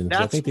person?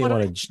 I think they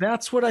want to.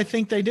 That's what I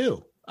think they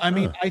do. I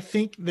mean, I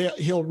think that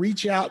he'll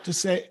reach out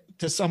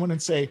to someone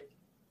and say,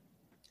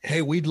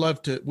 hey, we'd love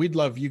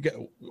you.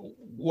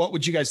 What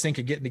would you guys think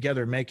of getting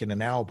together and making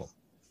an album?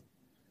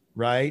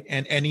 Right.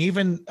 And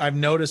even I've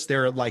noticed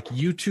there are like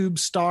YouTube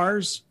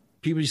stars,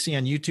 people you see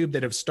on YouTube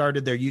that have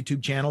started their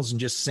YouTube channels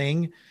and just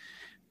sing.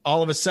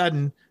 All of a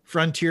sudden,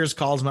 Frontiers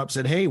calls them up and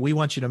said, hey, we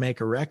want you to make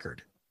a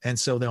record. And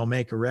so they'll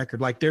make a record.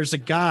 Like there's a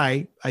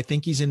guy, I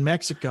think he's in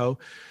Mexico,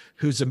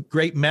 who's a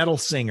great metal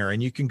singer.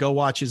 And you can go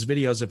watch his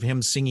videos of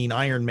him singing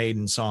Iron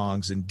Maiden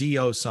songs and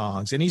Dio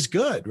songs. And he's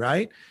good,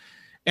 right?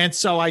 And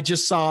so I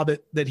just saw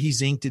that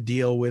he's inked a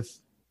deal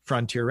with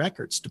Frontier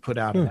Records to put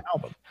out an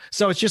album.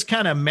 So it's just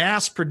kind of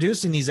mass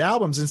producing these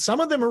albums. And some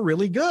of them are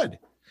really good.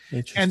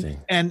 Interesting.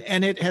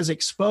 And it has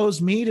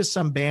exposed me to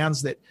some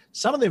bands that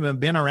some of them have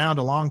been around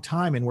a long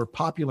time and were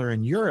popular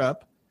in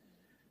Europe,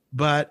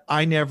 but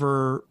I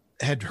never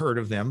had heard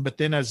of them. But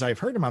then as I've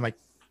heard them, I'm like,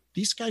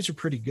 these guys are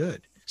pretty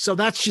good. So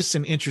that's just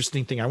an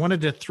interesting thing. I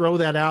wanted to throw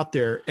that out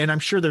there. And I'm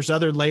sure there's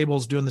other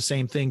labels doing the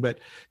same thing, but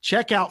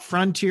check out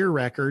Frontier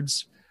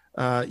Records.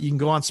 You can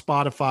go on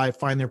Spotify,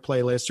 find their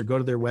playlist, or go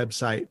to their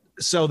website.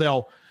 So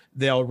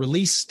they'll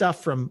release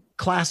stuff from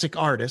classic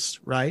artists,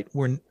 right?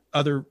 Where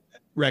other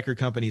record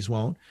companies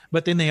won't.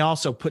 But then they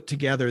also put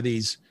together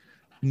these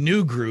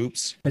new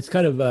groups. It's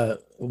kind of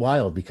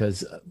wild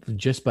because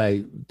just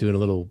by doing a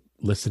little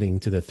listening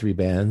to the 3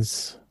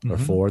 bands or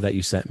 4 that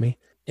you sent me,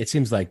 it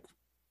seems like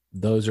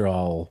those are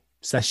all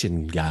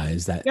session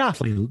guys that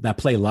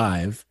play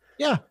live.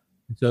 Yeah.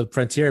 So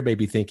Frontier may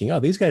be thinking, oh,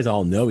 these guys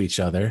all know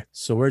each other.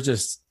 So we're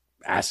just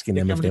asking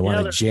them if they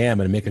want to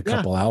jam and make a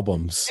couple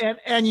albums.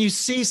 And you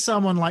see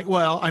someone like,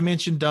 well, I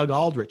mentioned Doug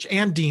Aldrich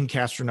and Dean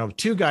Castronova,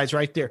 2 guys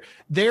right there.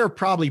 They're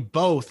probably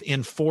both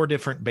in 4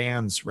 different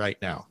bands right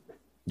now.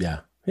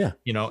 Yeah. Yeah.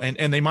 You know,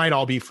 and they might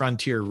all be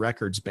Frontier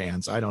Records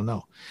bands. I don't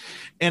know.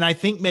 And I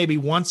think maybe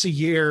once a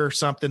year or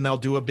something, they'll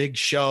do a big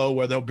show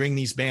where they'll bring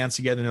these bands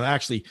together and they'll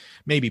actually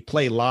maybe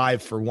play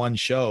live for one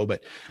show,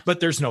 but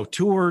there's no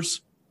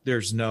tours.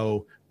 There's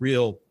no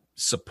real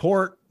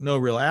support, no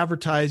real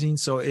advertising.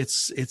 So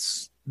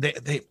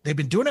they've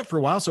been doing it for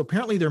a while. So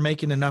apparently they're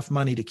making enough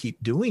money to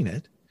keep doing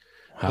it.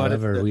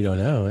 However, we don't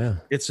know. Yeah.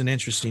 It's an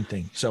interesting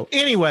thing. So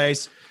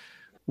anyways,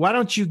 why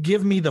don't you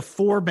give me the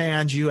 4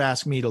 bands you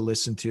asked me to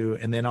listen to,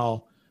 and then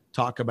I'll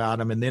talk about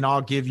them. And then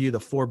I'll give you the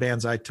 4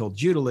 bands I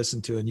told you to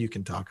listen to, and you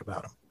can talk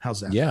about them.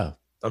 How's that? Yeah.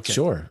 Okay.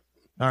 Sure.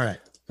 All right.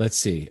 Let's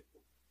see.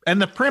 And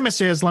the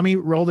premise is, let me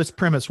roll this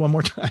premise one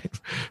more time.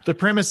 The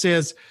premise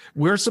is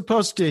we're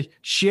supposed to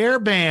share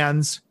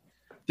bands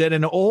that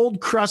an old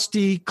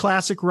crusty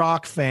classic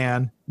rock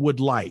fan would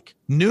like.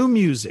 New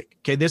music.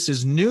 Okay. This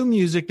is new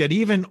music that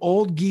even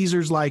old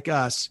geezers like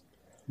us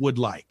would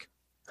like.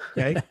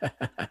 Okay.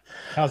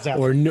 How's that?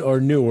 Or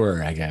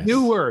newer, I guess.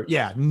 Newer.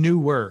 Yeah.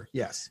 Newer.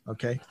 Yes.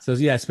 Okay. So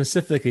yeah,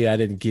 specifically, I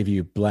didn't give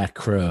you Black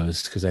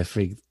Crowes because I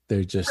think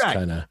they're just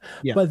kind of,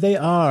 but they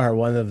are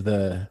one of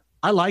the,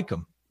 I like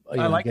them.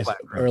 I like Black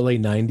Crowes. Early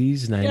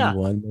 90s,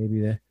 91,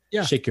 maybe.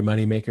 Shake Your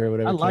Money Maker or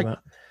whatever came out.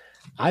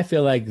 I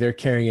feel like they're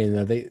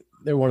carrying,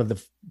 they're one of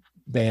the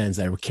bands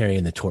that were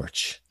carrying the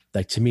torch.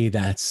 Like to me,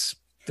 that's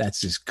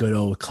just good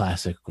old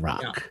classic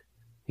rock,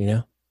 you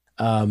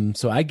know?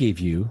 So I gave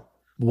you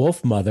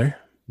Wolf Mother.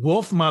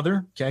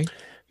 Okay.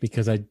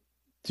 Because I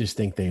just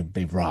think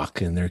they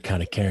rock and they're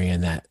kind of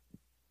carrying that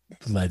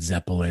Led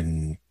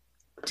Zeppelin,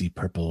 Deep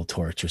Purple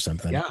torch or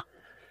something.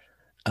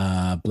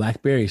 Yeah.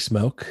 Blackberry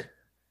Smoke,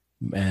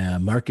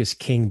 Marcus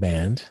King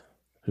Band,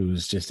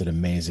 who's just an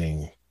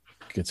amazing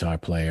guitar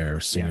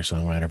player, singer,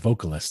 songwriter,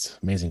 vocalist,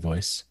 amazing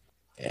voice.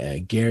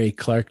 Gary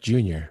Clark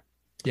Jr.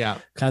 Yeah.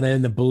 Kind of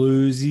in the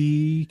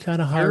bluesy,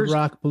 kind of hard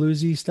rock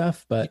bluesy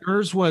stuff. But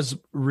yours was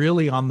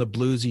really on the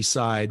bluesy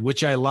side,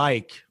 which I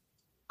like.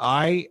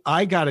 I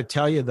got to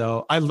tell you,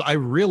 though, I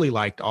really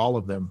liked all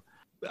of them.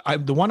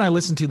 The one I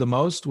listened to the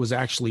most was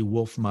actually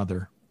Wolf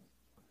Mother.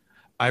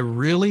 I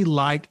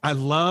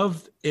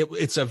loved it.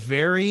 It's a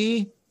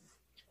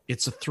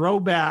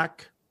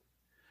throwback.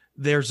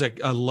 There's a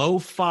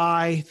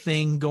lo-fi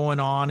thing going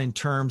on in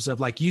terms of,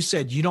 like you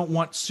said, you don't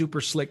want super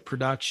slick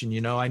production.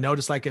 You know, I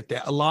noticed like at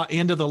the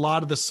end of a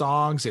lot of the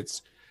songs,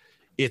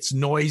 it's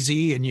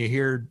noisy and you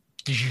hear,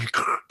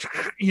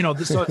 you know,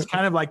 so it's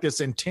kind of like this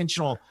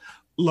intentional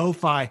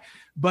lo-fi,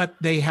 but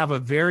they have a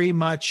very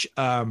much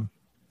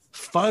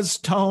fuzz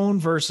tone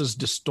versus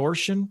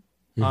distortion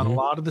on a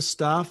lot of the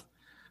stuff.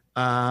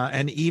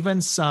 And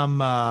even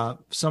some of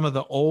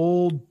the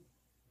old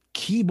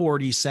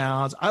keyboardy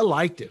sounds. I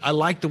liked it. I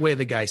liked the way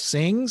the guy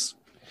sings.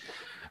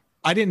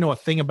 I didn't know a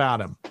thing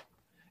about him.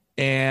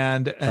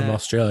 And from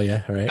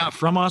Australia, right?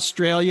 From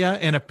Australia,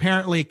 and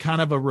apparently kind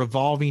of a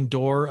revolving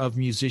door of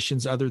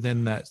musicians other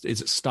than that.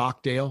 Is it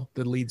Stockdale,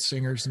 the lead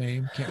singer's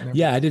name? Can't remember.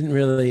 Yeah, I didn't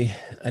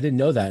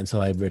know that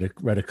until I read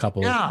a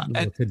couple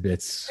little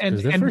tidbits.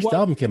 Because their first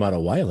album came out a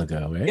while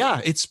ago, right? Yeah,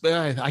 it's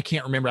I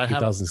can't remember.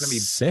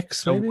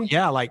 2006, maybe?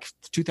 Yeah, like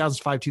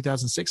 2005,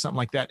 2006, something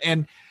like that.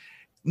 And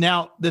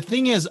now the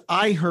thing is,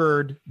 I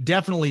heard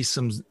definitely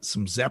some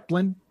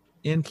Zeppelin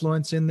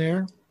influence in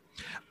there.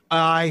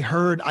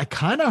 I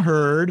kind of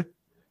heard,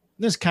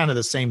 this is kind of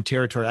the same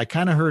territory. I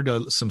kind of heard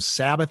some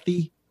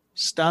Sabbathy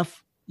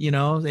stuff, you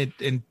know,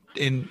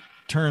 in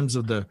terms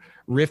of the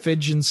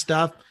riffage and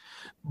stuff,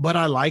 but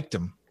I liked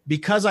them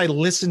because I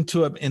listened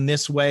to it in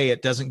this way.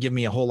 It doesn't give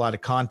me a whole lot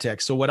of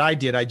context. So what I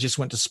did, I just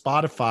went to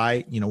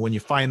Spotify, you know, when you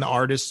find the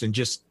artist and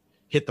just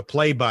hit the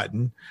play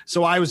button.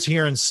 So I was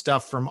hearing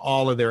stuff from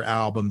all of their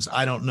albums.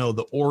 I don't know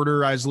the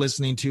order I was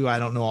listening to. I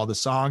don't know all the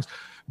songs,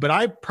 but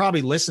I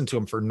probably listened to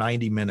them for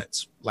 90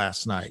 minutes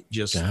last night.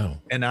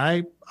 And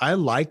I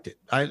liked it.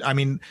 I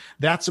mean,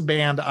 that's a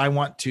band I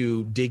want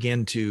to dig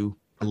into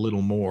a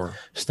little more.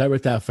 Start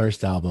with that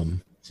first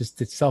album.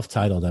 It's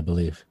self-titled, I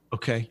believe.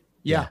 Okay.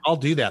 Yeah, I'll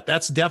do that.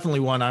 That's definitely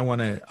one I want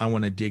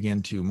to dig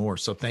into more.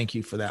 So thank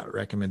you for that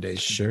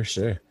recommendation.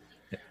 Sure.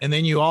 And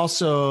then you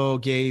also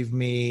gave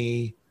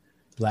me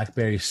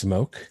Blackberry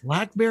Smoke.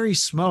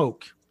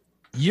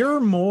 You're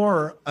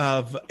more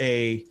of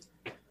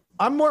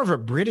I'm more of a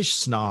British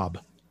snob.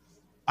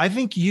 I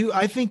think you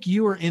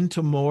are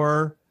into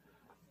more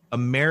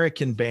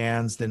American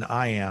bands than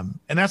I am.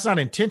 And that's not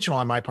intentional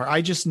on my part.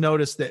 I just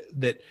noticed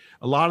that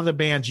a lot of the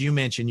bands you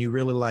mentioned, you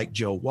really like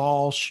Joe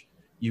Walsh,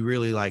 you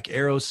really like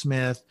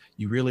Aerosmith,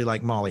 you really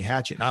like Molly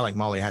Hatchet. And I like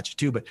Molly Hatchet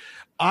too, but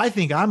I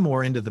think I'm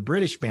more into the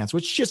British bands,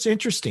 which is just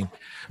interesting.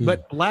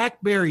 But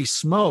Blackberry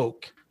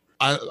Smoke,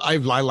 I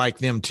like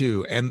them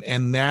too.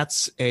 And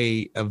that's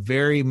a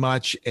very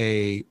much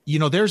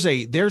there's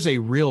a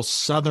real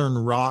Southern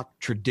rock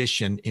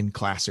tradition in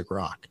classic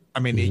rock. I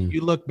mean,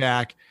 you look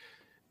back,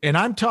 and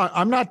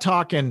I'm not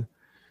talking,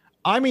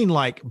 I mean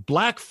like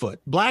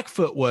Blackfoot.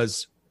 Blackfoot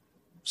was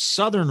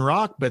Southern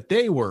rock, but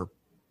they were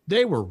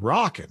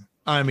rocking.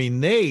 I mean,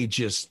 they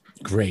just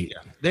great.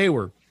 They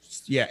were,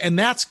 and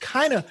that's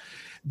kind of,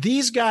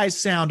 these guys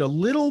sound a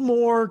little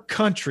more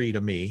country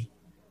to me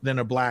than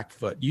a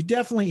Blackfoot. You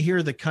definitely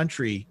hear the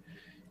country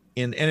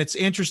and it's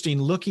interesting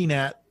looking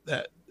at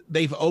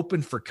they've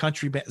opened for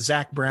country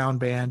Zach Brown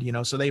band, you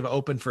know, so they've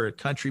opened for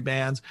country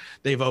bands.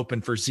 They've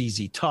opened for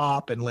ZZ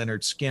Top and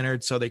Leonard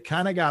Skinner. So they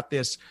kind of got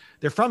this,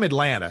 they're from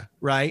Atlanta,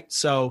 right?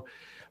 So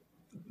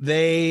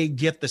they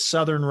get the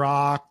Southern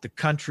rock, the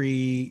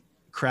country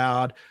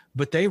crowd,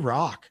 but they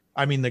rock.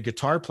 I mean, the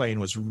guitar playing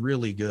was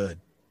really good.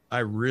 I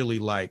really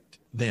liked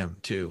them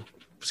too.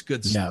 It's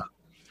good stuff.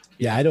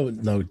 Yeah, I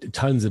don't know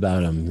tons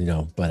about them, you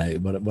know, but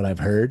what I've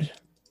heard,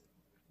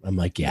 I'm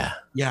like, yeah,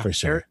 for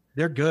sure.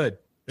 They're good.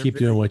 Keep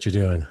doing what you're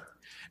doing.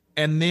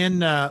 And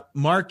then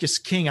Marcus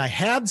King, I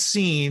had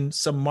seen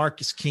some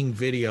Marcus King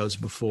videos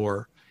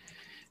before,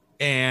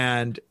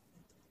 and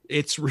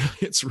it's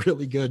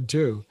really good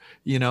too.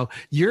 You know,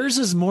 yours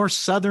is more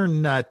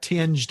Southern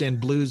tinged and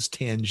blues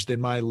tinged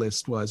than my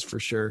list was for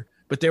sure.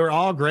 But they were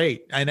all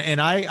great, and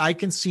I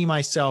can see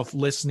myself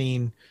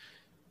listening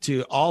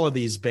to all of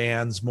these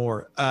bands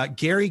more.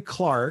 Gary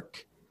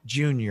Clark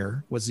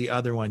Jr. was the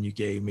other one you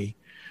gave me.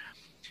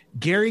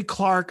 Gary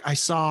Clark, I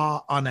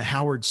saw on a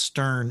Howard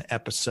Stern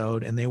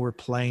episode, and they were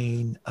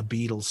playing a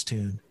Beatles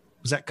tune.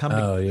 Was that Come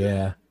Together? Oh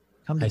yeah,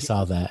 I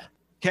saw that.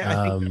 Okay,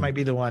 I think that might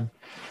be the one.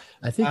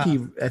 I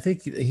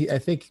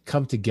think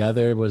Come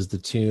Together was the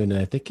tune,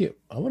 and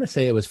I want to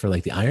say it was for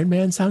like the Iron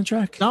Man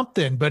soundtrack.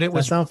 Something, but it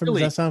was does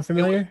that sound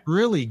familiar? It was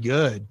really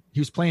good.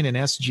 He was playing an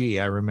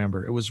SG, I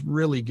remember. It was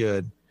really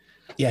good.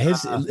 Yeah,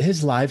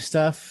 his live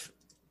stuff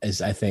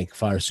is, I think,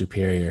 far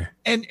superior.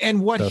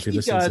 And what he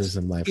does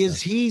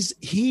is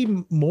he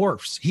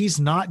morphs. He's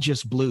not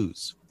just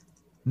blues.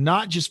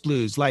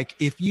 Like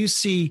if you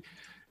see,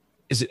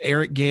 is it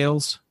Eric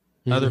Gales,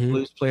 other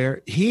blues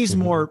player? He's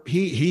more,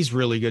 he's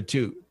really good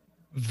too.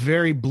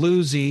 Very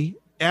bluesy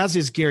as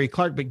is Gary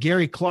Clark, but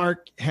Gary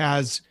Clark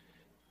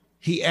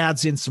he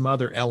adds in some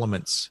other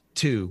elements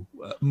too,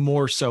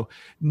 more so.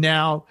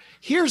 Now,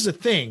 here's the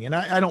thing, and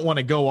I don't want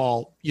to go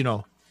all,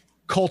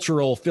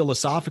 cultural,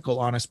 philosophical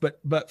on us,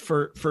 but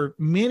for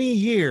many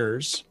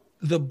years,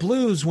 the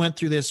blues went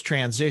through this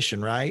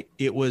transition, right?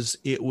 It was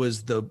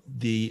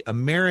the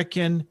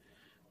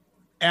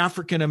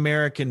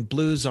African-American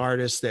blues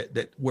artists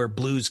that where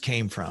blues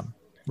came from,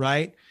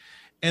 right?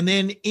 And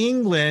then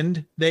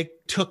England, they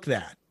took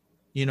that,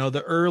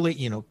 the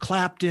early,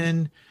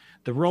 Clapton,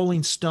 the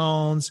Rolling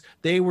Stones,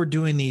 they were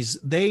doing these,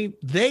 they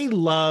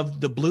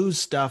loved the blues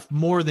stuff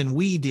more than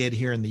we did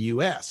here in the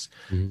US.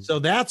 Mm-hmm. So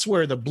that's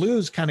where the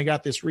blues kind of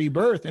got this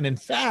rebirth. And in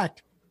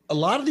fact, a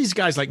lot of these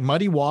guys like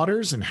Muddy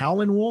Waters and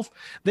Howlin' Wolf,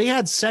 they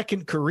had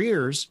second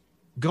careers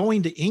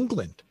going to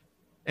England.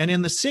 And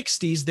in the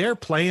 60s, they're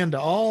playing to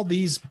all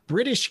these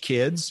British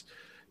kids,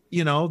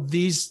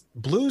 these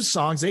blues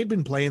songs they'd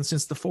been playing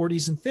since the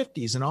 40s and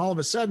 50s. And all of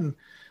a sudden,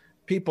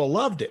 people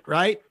loved it,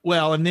 right?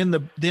 Well, and then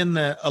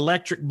the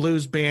electric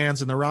blues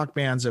bands and the rock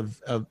bands of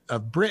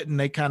Britain,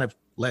 they kind of,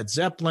 Led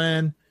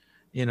Zeppelin,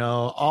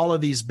 all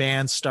of these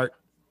bands start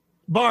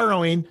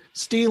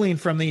stealing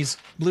from these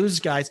blues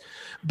guys.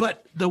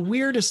 But the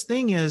weirdest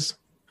thing is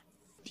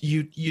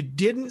you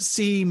didn't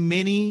see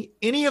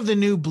any of the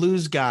new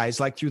blues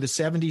guys, like through the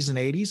 70s and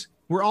 80s,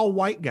 were all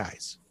white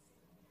guys.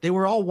 They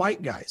were all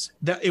white guys.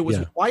 It was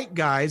white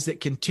guys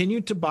that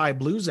continued to buy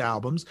blues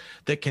albums,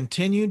 that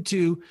continued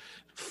to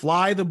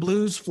fly the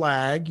blues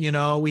flag.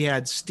 We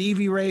had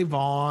Stevie Ray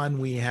Vaughan,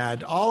 we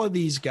had all of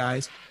these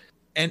guys,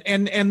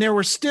 and there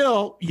were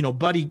still,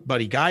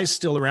 Buddy Guy's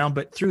still around,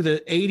 but through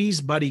the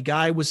 80s, Buddy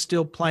Guy was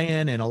still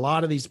playing, and a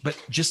lot of these,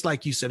 but just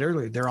like you said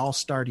earlier, they're all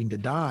starting to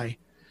die.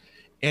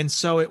 And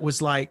so it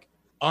was like,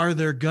 are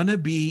there gonna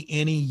be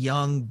any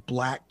young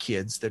black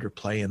kids that are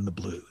playing the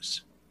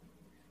blues?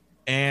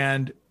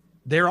 And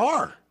there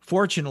are,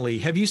 fortunately.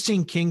 Have you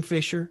seen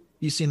Kingfisher?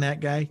 You seen that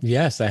guy?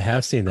 Yes, I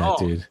have seen that,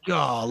 dude.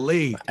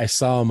 Golly. I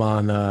saw him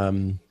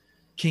on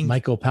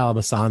Michael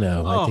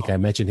Palmisano. I think I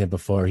mentioned him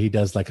before. He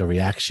does like a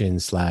reaction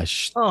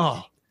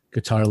 /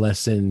 guitar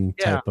lesson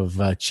type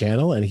of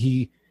channel. And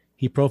he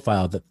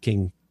profiled the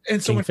Kingfish.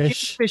 When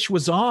Kingfish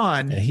was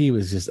on, and he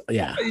was just,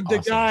 the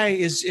awesome. guy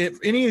is, if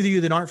any of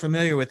you that aren't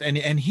familiar with, and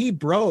he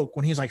broke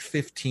when he was like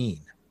 15,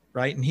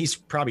 right? And he's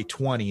probably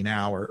 20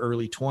 now or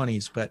early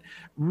 20s, but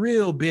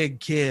real big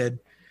kid,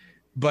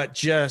 but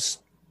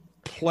just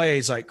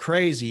plays like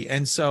crazy.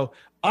 And so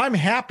I'm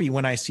happy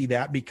when I see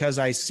that, because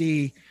I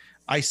see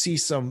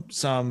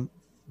some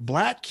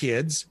black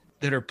kids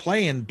that are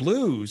playing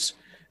blues.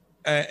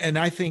 And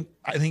I think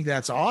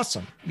that's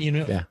awesome,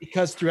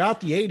 because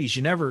throughout the 80s,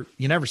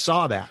 you never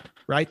saw that,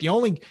 right? The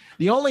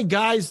only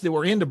guys that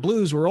were into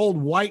blues were old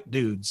white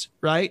dudes,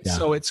 right? Yeah.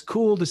 So it's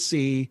cool to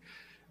see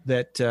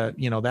that,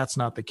 that's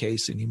not the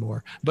case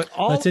anymore. But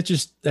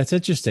that's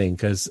interesting,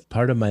 because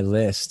part of my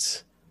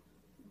list,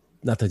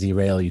 not to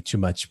derail you too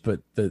much,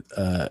 but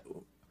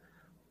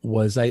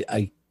was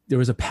there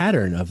was a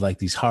pattern of like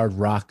these hard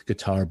rock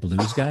guitar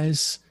blues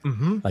guys,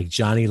 like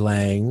Johnny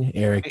Lang,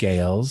 Eric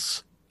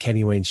Gales,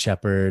 Kenny Wayne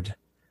Shepherd,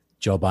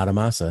 Joe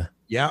Bonamassa.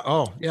 Yeah.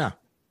 Oh, yeah.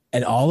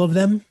 And all of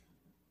them,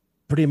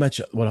 pretty much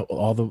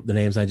all the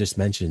names I just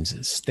mentioned,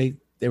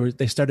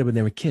 they started when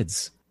they were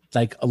kids,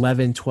 like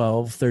 11,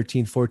 12,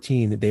 13,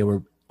 14. They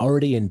were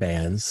already in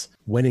bands,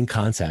 winning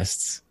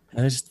contests.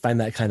 And I just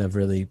find that kind of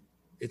really,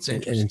 it's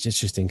an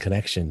interesting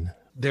connection.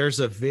 There's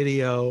a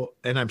video,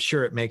 and I'm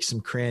sure it makes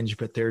him cringe,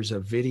 but there's a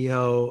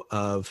video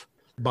of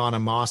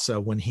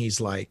Bonamassa when he's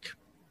like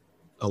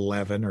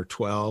 11 or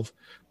 12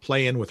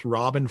 playing with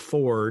Robin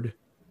Ford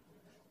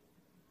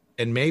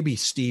and maybe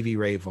Stevie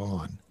Ray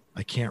Vaughan.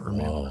 I can't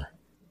remember. Whoa.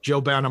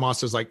 Joe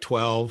Bonamassa's like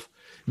 12.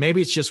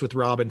 Maybe it's just with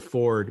Robin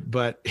Ford,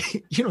 but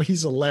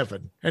he's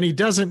 11 and he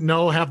doesn't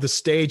have the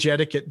stage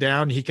etiquette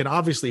down. He can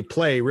obviously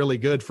play really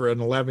good for an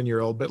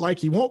 11-year-old, but like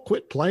he won't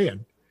quit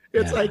playing.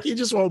 It's like he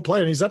just won't play.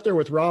 And he's up there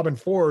with Robin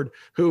Ford,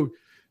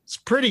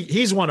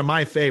 he's one of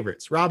my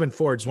favorites. Robin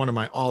Ford's one of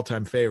my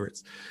all-time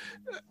favorites.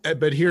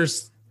 But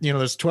here's,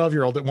 there's a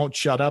 12-year-old that won't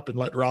shut up and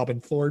let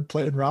Robin Ford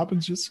play. And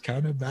Robin's just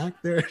kind of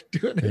back there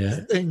doing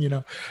his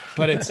thing,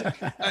 But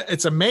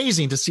it's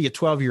amazing to see a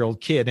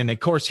 12-year-old kid. And of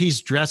course, he's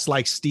dressed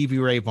like Stevie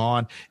Ray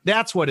Vaughan.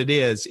 That's what it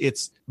is.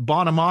 It's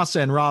Bonamassa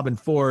and Robin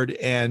Ford,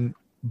 and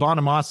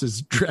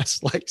Bonamassa's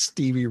dressed like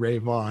Stevie Ray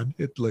Vaughan.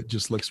 It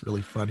just looks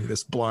really funny,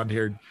 this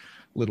blonde-haired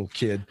little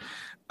kid.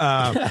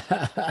 But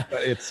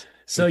it's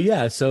so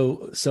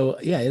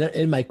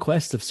in my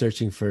quest of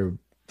searching for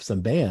some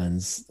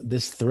bands,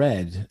 this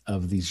thread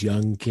of these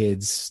young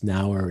kids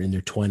now are in their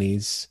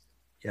 20s,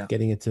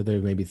 getting into their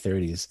maybe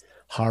 30s,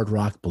 hard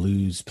rock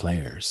blues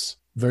players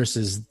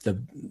versus the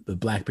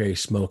Blackberry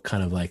Smoke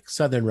kind of like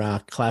Southern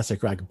rock,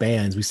 classic rock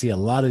bands. We see a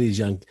lot of these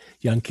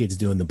young kids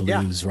doing the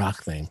blues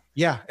rock thing.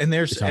 Yeah, and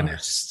there's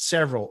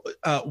several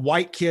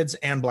white kids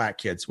and black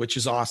kids, which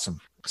is awesome.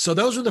 So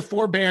those are the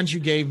 4 bands you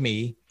gave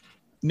me.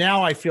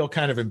 Now I feel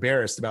kind of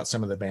embarrassed about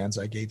some of the bands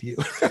I gave you.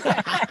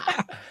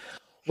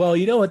 Well,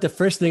 you know what? The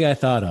first thing I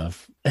thought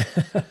of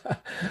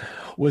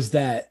was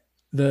that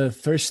the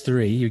first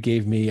three you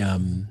gave me.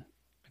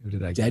 Who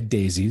did I? Dead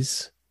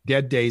Daisies.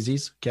 Dead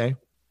Daisies. Okay.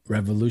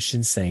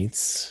 Revolution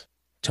Saints.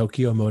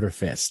 Tokyo Motor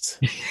Fist.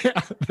 Yeah,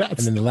 and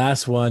then the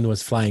last one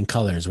was Flying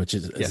Colors, which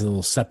is a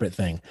little separate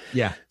thing.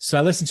 Yeah. So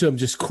I listened to them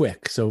just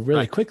quick. So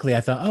really quickly,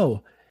 I thought,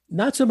 oh,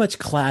 not so much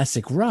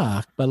classic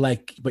rock, but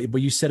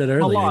but you said it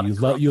earlier.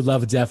 You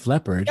love Def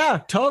Leppard.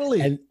 Yeah,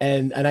 totally.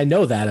 And I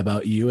know that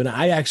about you, and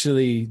I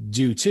actually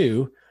do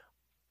too.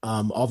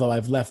 Although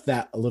I've left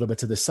that a little bit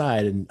to the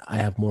side, and I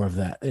have more of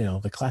that,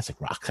 the classic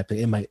rock type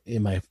in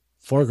my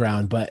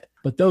foreground. But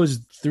those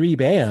three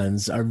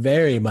bands are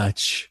very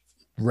much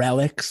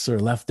relics or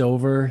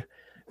leftover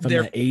from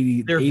the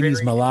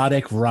 80s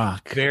melodic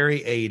rock. Very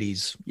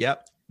 80s.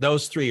 Yep.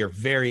 Those three are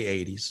very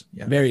 80s.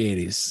 Yeah. Very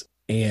 80s.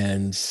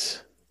 And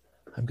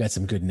I've got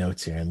some good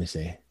notes here. Let me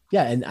see.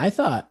 Yeah. And I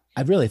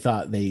really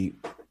thought they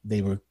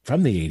were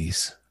from the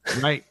 80s.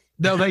 Right.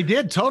 No, they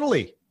did.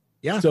 Totally.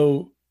 Yeah.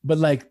 So, but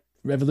like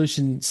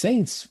Revolution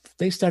Saints,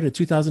 they started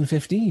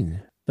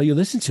 2015. But you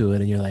listen to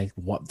it and you're like,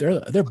 what?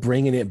 They're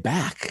bringing it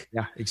back.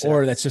 Yeah, exactly.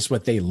 Or that's just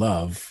what they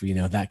love.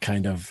 That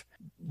kind of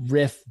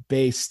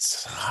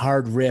riff-based,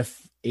 hard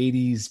riff,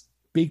 80s,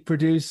 big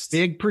produced.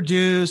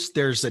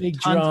 There's big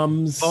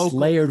drums,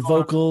 layered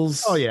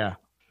vocals. Oh yeah.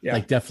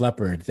 Like Def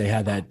Leppard, they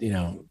had that.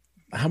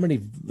 How many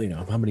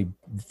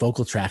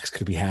vocal tracks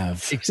could we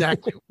have?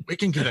 Exactly. We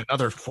can get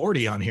another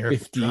 40 on here.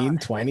 15,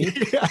 20.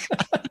 Yeah.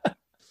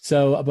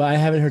 So, but I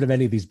haven't heard of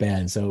any of these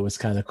bands, so it was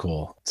kind of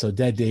cool. So,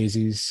 Dead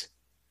Daisies,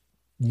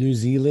 New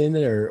Zealand,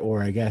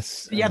 or I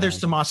guess. Yeah, there's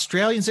some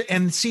Australians,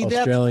 and see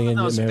Australian, that's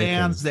one of those American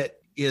bands that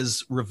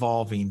is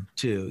revolving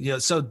too.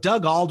 So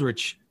Doug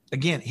Aldrich,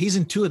 again, he's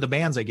in two of the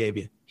bands I gave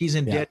you. He's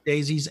in Dead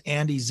Daisies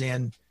and he's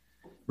in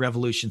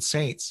Revolution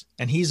Saints,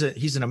 and he's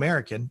an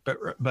American,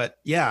 but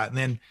yeah. And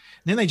then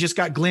they just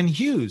got Glenn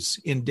Hughes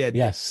in Dead.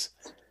 Yes,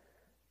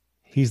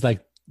 he's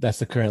like that's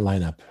the current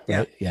lineup,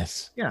 right? Yeah.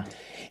 Yes, yeah.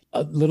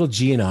 A little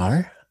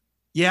GNR,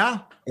 yeah,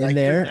 in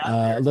there.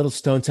 A little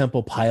Stone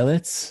Temple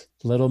Pilots,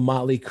 little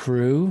Motley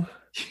Crue,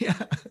 yeah.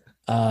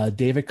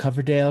 David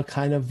Coverdale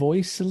kind of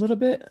voice a little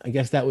bit. I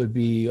guess that would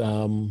be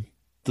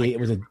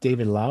was it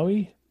David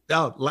Lowery?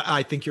 Oh,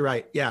 I think you're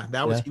right. Yeah,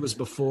 he was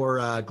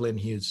before Glenn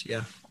Hughes.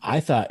 Yeah, I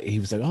thought he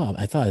was like,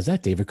 is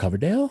that David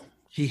Coverdale?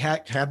 He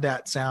had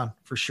that sound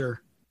for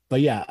sure.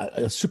 But yeah,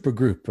 a super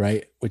group,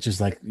 right? Which is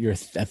like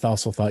I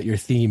also thought your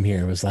theme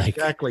here was like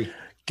exactly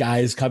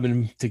guys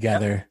coming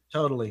together. Yep,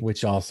 totally.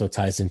 Which also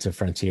ties into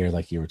Frontier,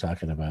 like you were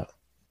talking about.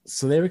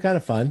 So they were kind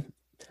of fun.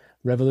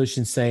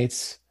 Revolution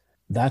Saints.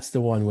 That's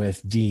the one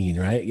with Dean,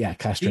 right? Yeah,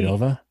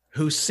 Castronova.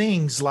 Who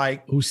sings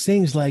like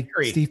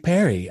Perry. Steve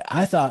Perry.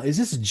 I thought, is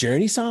this a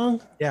Journey song?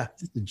 Yeah.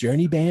 Is this the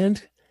Journey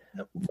band?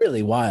 Yep.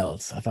 Really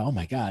wild. I thought, oh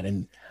my God.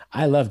 And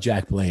I love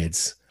Jack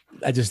Blades.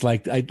 I just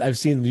I've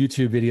seen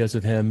YouTube videos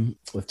with him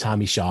with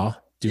Tommy Shaw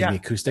doing the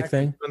acoustic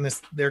thing.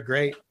 They're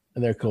great.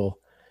 And they're cool.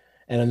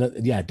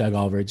 And Doug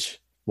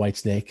Aldrich,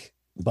 Whitesnake.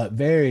 But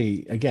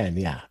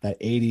that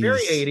 80s. Very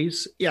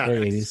 80s. Yeah.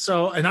 Very 80s.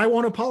 So, and I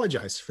won't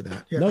apologize for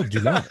that. Yeah. No,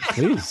 do not.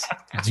 Please.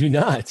 Do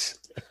not.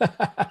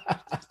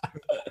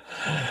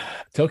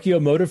 Tokyo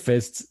Motor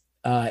Fist.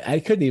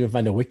 I couldn't even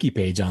find a wiki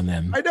page on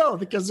them. I know,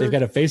 because they've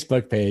got a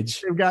Facebook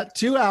page. They've got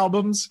 2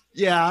 albums.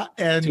 Yeah.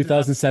 And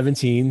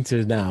 2017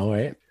 to now,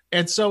 right?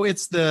 And so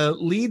it's the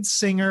lead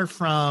singer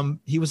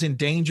he was in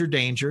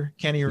Danger.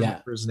 Can't even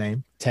remember his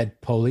name.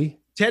 Ted Poley,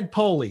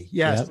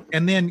 yes. Yep.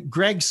 And then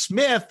Greg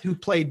Smith, who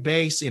played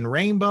bass in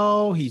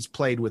Rainbow. He's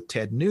played with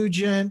Ted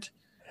Nugent.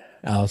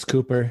 Alice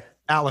Cooper.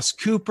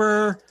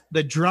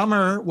 The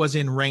drummer was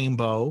in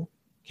Rainbow.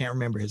 Can't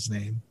remember his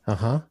name.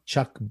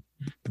 Chuck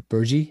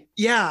Berge.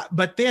 Yeah,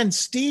 but then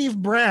Steve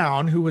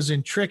Brown, who was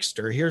in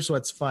Trickster. Here's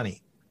what's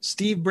funny.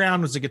 Steve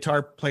Brown was a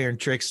guitar player in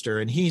Trickster,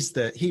 and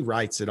he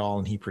writes it all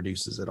and he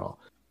produces it all.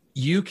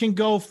 You can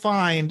go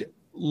find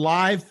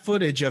live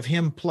footage of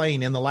him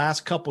playing in the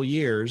last couple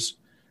years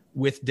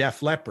with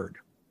Def Leppard,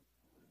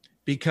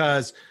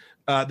 because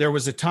there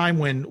was a time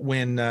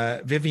when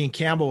Vivian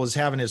Campbell was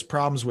having his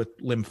problems with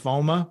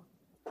lymphoma.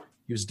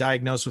 He was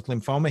diagnosed with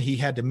lymphoma. He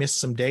had to miss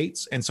some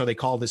dates, and so they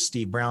called this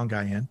Steve Brown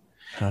guy in.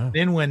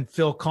 Then when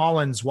Phil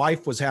Collins'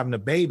 wife was having a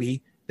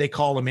baby, they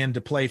call him in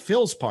to play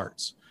Phil's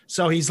parts.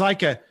 So he's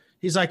like an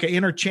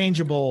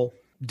interchangeable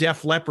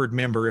Def Leppard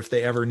member if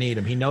they ever need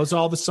him. He knows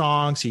all the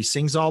songs. He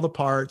sings all the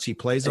parts. He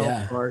plays all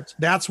the parts.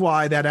 That's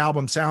why that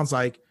album sounds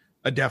like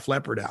a Def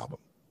Leppard album.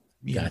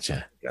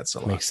 Gotcha. That's a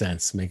lot. Makes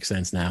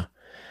sense now.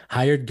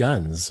 Hired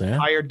Guns. Yeah?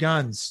 Hired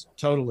Guns.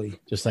 Totally.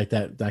 Just like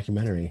that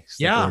documentary. It's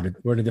yeah. Like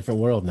we're in a different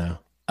world now.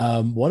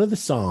 One of the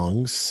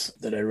songs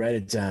that I write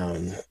it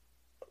down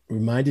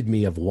reminded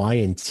me of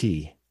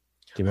Y&T. Do you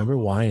remember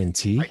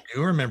Y&T? I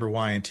do remember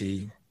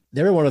Y&T.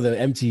 They were one of the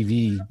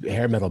MTV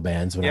hair metal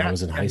bands when I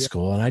was in high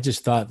school, and I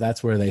just thought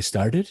that's where they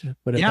started.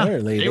 But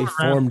apparently they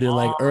formed in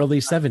like early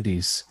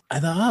 70s. I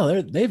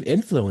thought, they've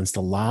influenced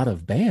a lot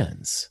of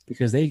bands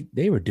because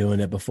they were doing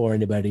it before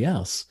anybody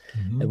else.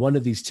 Mm-hmm. And one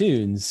of these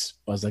tunes,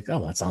 I was like,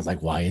 oh, that sounds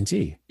like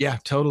Y&T. Yeah,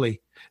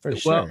 totally. For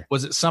sure.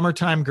 Was it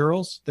Summertime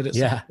Girls that it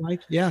sounded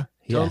like? Yeah.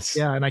 Yes.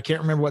 Yeah. And I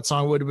can't remember what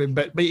song it would have been,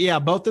 but yeah,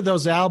 both of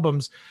those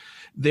albums,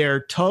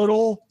 they're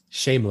total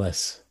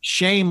Shameless.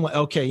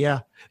 Okay. Yeah.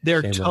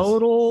 They're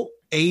total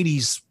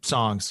 80s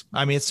songs.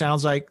 I mean, it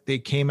sounds like they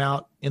came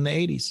out in the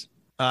 80s.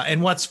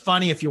 And what's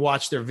funny, if you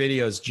watch their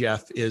videos,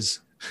 Jeff, is,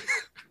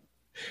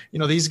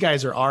 these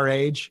guys are our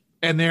age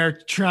and they're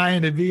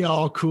trying to be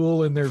all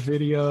cool in their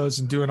videos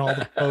and doing all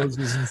the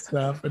poses and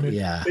stuff. And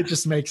it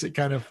just makes it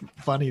kind of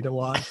funny to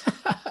watch.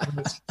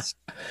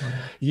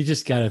 You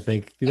just got to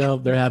think,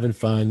 they're having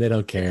fun. They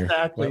don't care.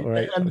 Exactly.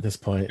 Right at this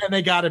point. And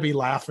they got to be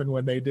laughing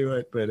when they do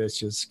it, but it's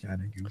just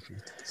kind of goofy.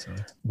 So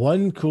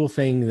one cool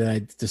thing that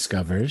I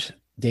discovered,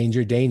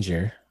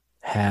 Danger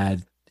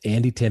had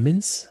Andy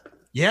Timmons.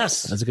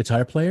 Yes. As a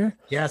guitar player.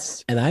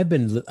 Yes. And I've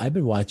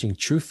been watching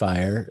True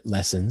Fire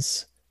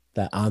lessons,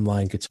 that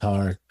online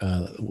guitar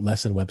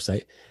lesson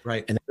website.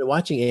 Right. And I've been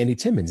watching Andy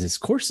Timmons'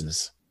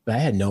 courses, but I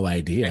had no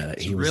idea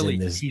that he was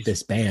in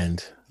this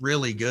band.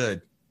 Really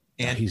good.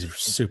 And he's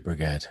super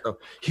good. So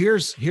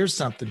here's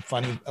something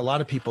funny. A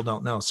lot of people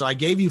don't know. So I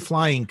gave you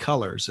Flying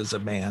Colors as a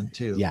band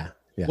too. Yeah.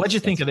 What'd you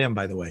think of them,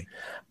 by the way?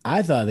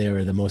 I thought they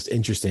were the most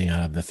interesting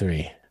out of the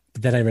three.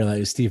 But then I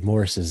realized Steve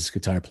Morse is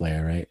guitar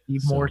player, right?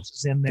 Steve Morse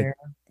is in there.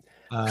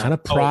 Kind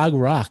of prog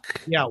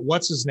rock. Yeah.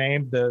 What's his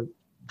name? The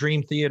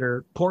Dream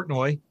Theater,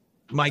 Portnoy.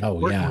 Mike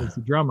Portnoy is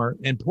the drummer.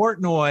 And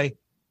Portnoy,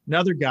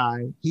 another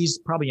guy, he's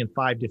probably in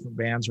 5 different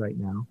bands right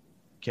now.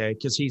 Okay.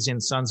 Because he's in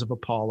Sons of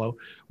Apollo,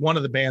 one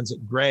of the bands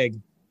that Greg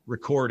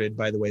recorded,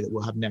 by the way, that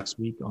we'll have next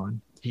week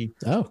on. He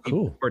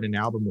recorded an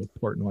album with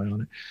Portnoy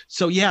on it.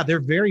 So yeah, they're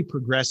very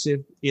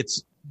progressive.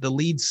 It's the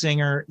lead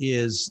singer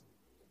is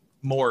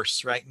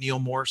Morse, right? Neil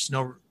Morse,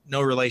 no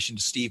relation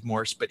to Steve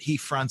Morse, but he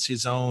fronts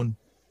his own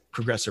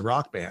progressive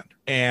rock band,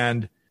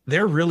 and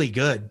they're really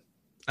good.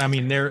 I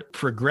mean, they're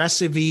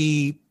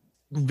progressive-y,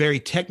 very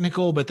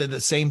technical, but at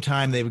the same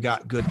time, they've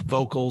got good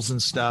vocals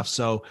and stuff.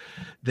 So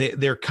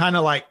they're kind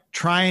of like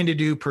trying to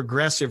do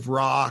progressive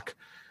rock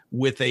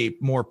with a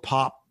more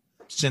pop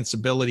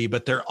sensibility,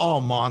 but they're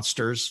all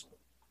monsters,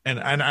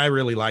 and I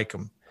really like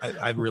them.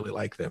 I really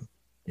like them.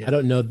 Yeah. I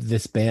don't know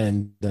this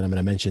band that I'm going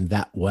to mention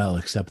that well,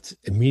 except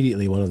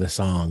immediately one of the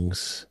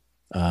songs.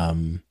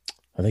 I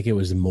think it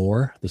was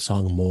the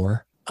song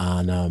More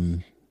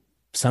on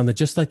sounded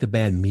just like the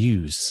band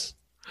Muse.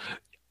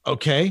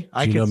 Okay.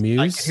 I can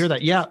hear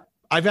that. Yeah.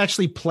 I've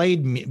actually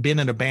been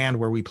in a band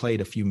where we played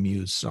a few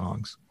Muse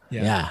songs.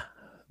 Yeah.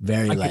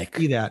 Very I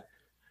could see that.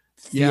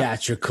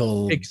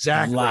 Theatrical,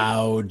 exactly,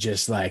 loud,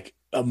 just like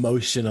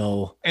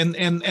emotional. And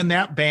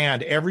that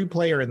band, every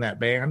player in that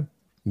band,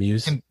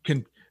 Muse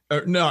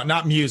no,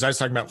 not Muse. I was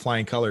talking about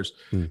Flying Colors.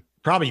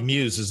 Probably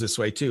Muse is this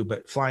way too,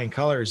 but Flying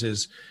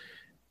Colors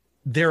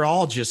they're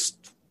all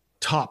just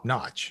top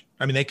notch.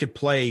 I mean, they could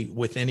play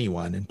with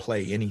anyone and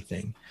play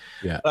anything.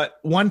 Yeah. But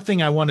one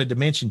thing I wanted to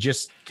mention,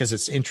 just because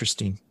it's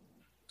interesting,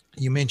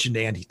 you mentioned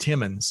Andy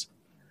Timmons.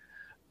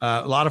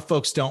 A lot of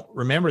folks don't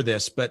remember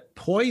this, but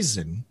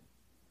Poison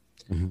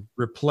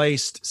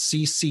replaced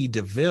C.C.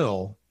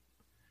 DeVille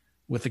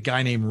with a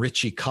guy named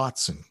Richie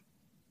Kotzen.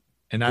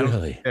 And I don't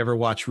know if you ever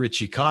watch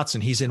Richie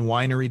Kotzen. He's in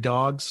Winery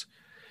Dogs.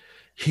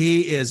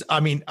 He is, I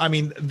mean,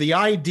 the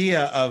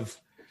idea of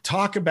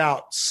talk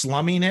about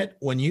slumming it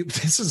when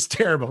this is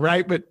terrible,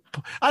 right? But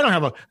I don't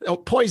have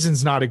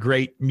Poison's not a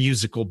great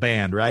musical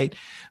band, right?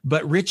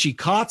 But Richie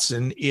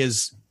Kotzen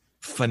is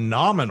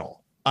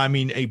phenomenal. I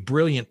mean, a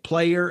brilliant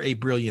player, a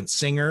brilliant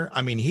singer.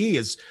 I mean, he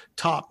is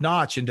top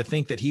notch. And to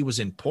think that he was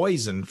in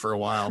Poison for a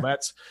while,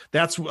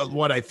 that's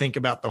what I think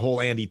about the whole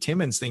Andy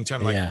Timmons thing too.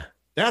 I'm like,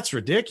 that's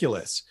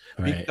ridiculous,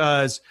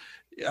 because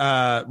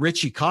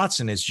Richie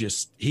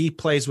Kotzen he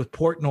plays with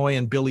Portnoy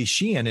and Billy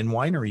Sheehan in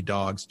Winery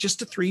Dogs,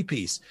 just a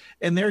 3-piece.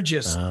 And they're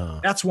just,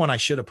 that's one I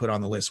should have put on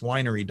the list.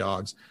 Winery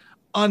Dogs.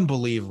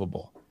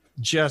 Unbelievable.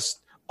 Just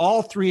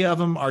all 3 of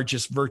them are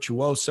just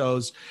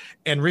virtuosos.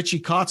 And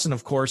Richie Kotzen,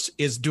 of course,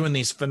 is doing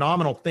these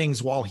phenomenal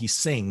things while he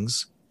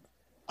sings.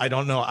 I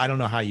don't know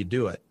how you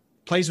do it.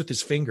 Plays with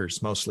his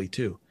fingers mostly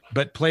too,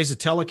 but plays a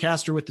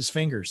Telecaster with his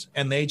fingers.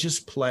 And they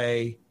just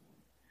play,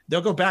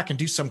 they'll go back and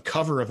do some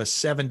cover of a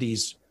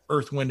 70s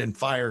Earth, Wind and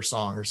Fire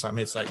song or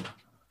something. It's like,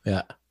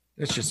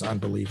 it's just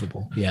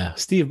unbelievable. Yeah.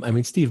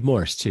 Steve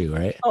Morse too,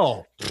 right?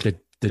 Oh, the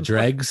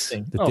Dregs,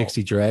 the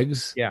Dixie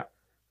Dregs. Yeah.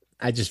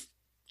 I just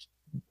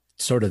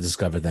sort of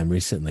discovered them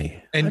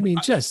recently.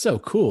 And just so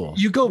cool.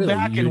 You go really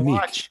back and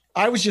watch.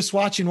 I was just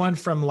watching one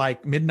from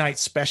like Midnight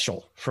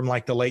Special from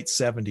like the late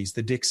 70s,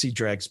 the Dixie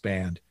Dregs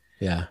band.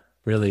 Yeah.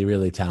 Really,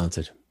 really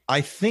talented.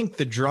 I think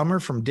the drummer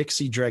from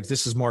Dixie Dregs,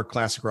 this is more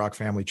classic rock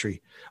family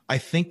tree. I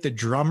think the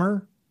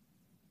drummer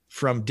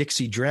from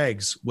Dixie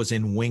Dregs was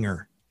in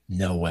Winger.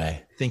 No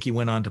way. I think he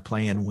went on to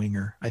play in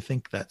Winger. I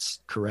think that's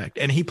correct.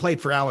 And he played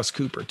for Alice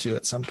Cooper too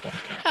at some point.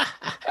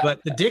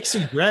 But the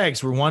Dixie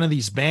Dregs were one of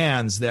these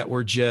bands that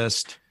were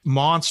just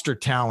monster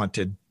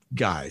talented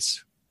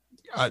guys.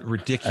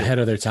 Ridiculous. Ahead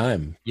of their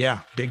time.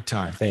 Yeah, big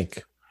time. I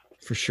think.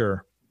 For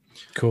sure.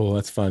 Cool.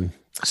 That's fun.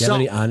 Do you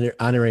have any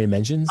honorary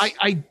mentions?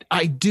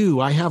 I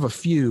do. I have a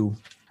few.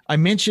 I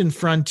mentioned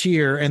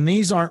Frontier, and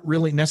these aren't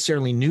really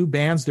necessarily new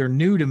bands. They're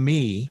new to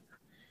me,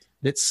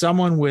 that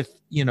someone with,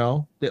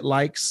 that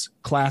likes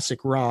classic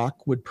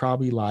rock would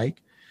probably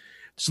like.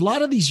 There's a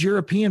lot of these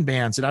European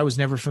bands that I was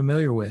never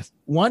familiar with.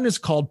 One is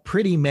called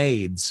Pretty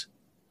Maids.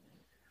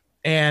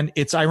 And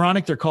it's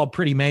ironic they're called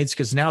Pretty Maids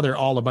because now they're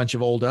all a bunch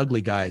of old,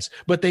 ugly guys.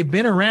 But they've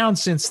been around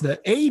since the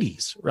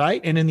 80s, right?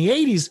 And in the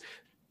 80s,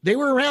 they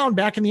were around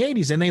back in the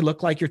 80s, and they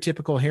look like your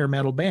typical hair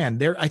metal band.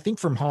 They're, I think,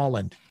 from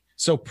Holland.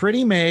 So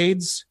Pretty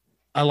Maids,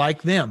 I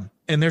like them.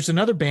 And there's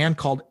another band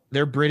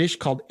they're British,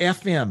 called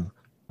FM.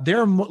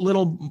 They're a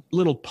little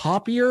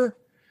poppier.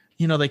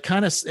 They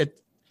kind of at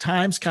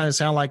times kind of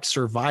sound like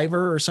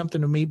Survivor or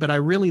something to me, but I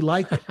really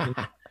like it.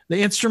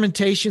 The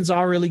instrumentation's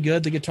all really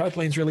good. The guitar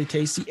playing's really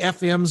tasty.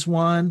 FM's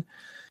one.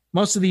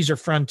 Most of these are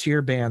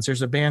Frontier bands.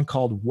 There's a band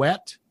called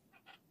Wet.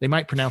 They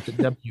might pronounce it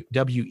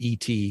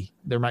W-E-T.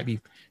 There might be,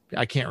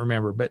 I can't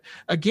remember. But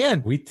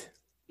again,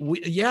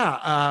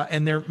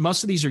 and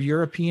most of these are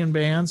European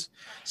bands.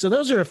 So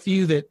those are a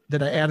few that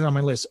I added on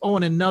my list. Oh,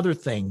 and another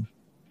thing.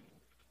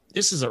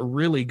 This is a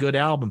really good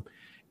album.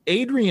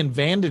 Adrian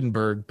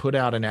Vandenberg put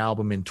out an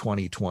album in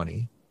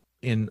 2020,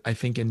 I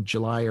think in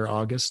July or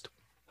August.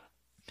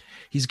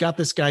 He's got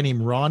this guy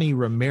named Ronnie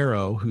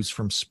Romero, who's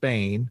from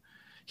Spain.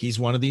 He's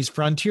one of these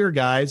Frontier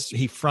guys.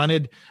 He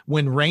fronted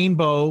when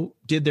Rainbow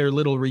did their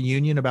little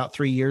reunion about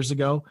 3 years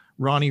ago.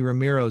 Ronnie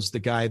Romero's the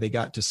guy they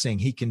got to sing.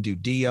 He can do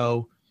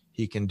Dio.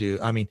 He's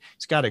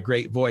got a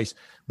great voice,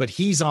 but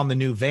he's on the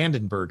new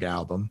Vandenberg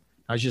album.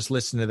 I was just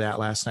listening to that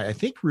last night. I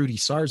think Rudy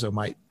Sarzo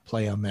might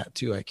play on that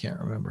too. I can't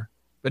remember.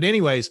 But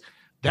anyways,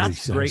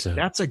 that's great.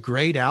 That's a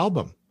great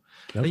album.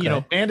 Okay.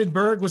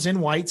 Vandenberg was in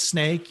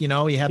Whitesnake.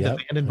 He had the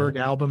Vandenberg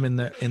album in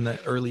the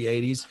early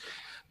 80s.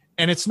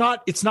 And it's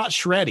not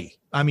shreddy.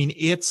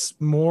 It's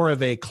more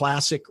of a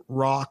classic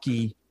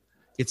rocky.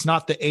 It's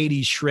not the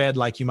 80s shred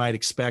like you might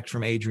expect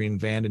from Adrian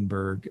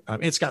Vandenberg.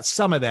 It's got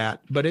some of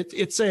that, but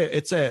it's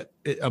a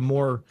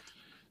more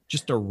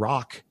just a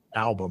rock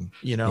album,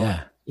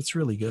 Yeah. It's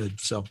really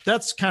good. So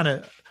that's kind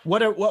of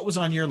what was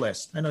on your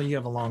list. I know you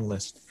have a long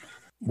list.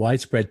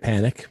 Widespread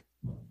Panic.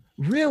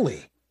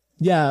 Really?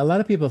 Yeah, a lot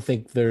of people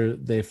think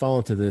they fall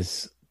into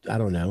this, I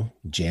don't know,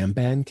 jam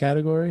band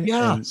category.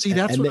 Yeah,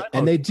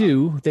 and they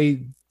do.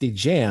 They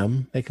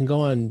jam. They can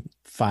go on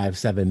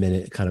 5-7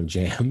 minute kind of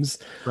jams.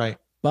 Right.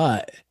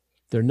 But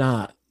they're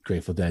not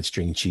Grateful Dead,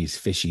 String Cheese,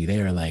 Fishy.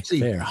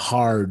 They're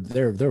hard.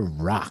 They're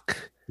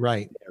rock.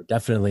 Right. They're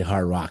definitely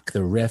hard rock. The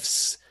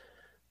riffs,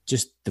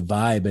 just the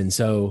vibe. And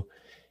so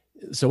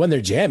when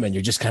they're jamming,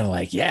 you're just kind of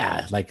like,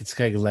 yeah, like it's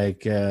kind of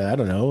like, I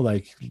don't know,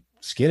 like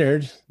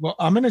Skynyrd. Well,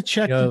 I'm going to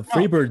check.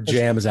 Freebird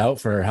jams out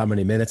for how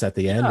many minutes at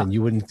the end. Yeah. And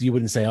you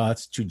wouldn't say, oh,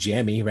 that's too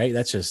jammy, right?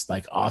 That's just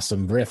like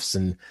awesome riffs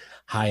and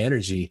high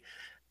energy.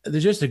 They're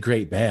just a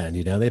great band.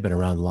 They've been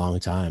around a long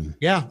time.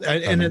 Yeah.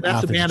 And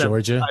that's a band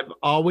I've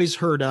always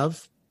heard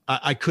of.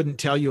 I couldn't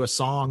tell you a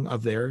song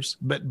of theirs,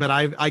 but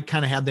I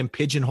kind of had them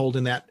pigeonholed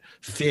in that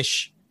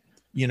Fish,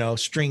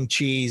 String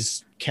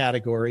Cheese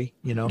category,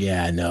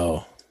 Yeah, I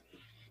know.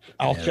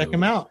 I'll check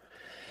them out.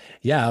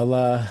 Yeah.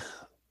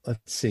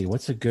 Let's see.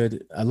 What's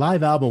a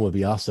live album would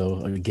be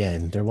also,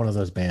 again, they're one of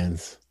those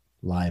bands,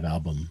 live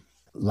album.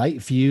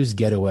 Light Fuse,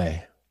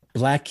 Getaway.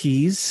 Black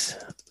Keys.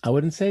 I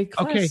wouldn't say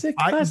classic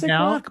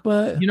rock,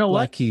 but you know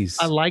Black what? Keys.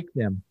 I like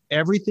them.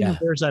 Everything of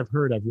theirs I've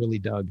heard, I've really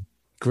dug.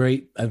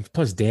 Great.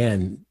 Plus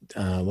Dan,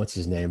 what's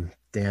his name?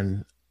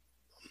 Dan,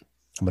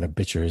 I'm going to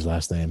butcher his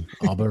last name.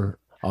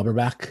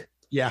 Alberbach.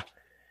 Yeah.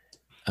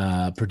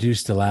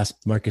 Produced the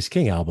last Marcus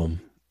King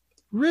album.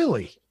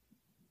 Really?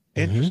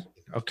 Interesting.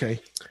 Okay.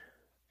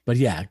 But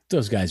yeah,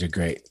 those guys are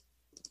great.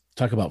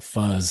 Talk about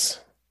fuzz.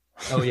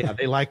 Oh yeah,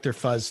 they like their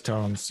fuzz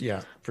tones.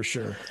 Yeah, for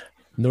sure.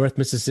 North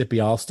Mississippi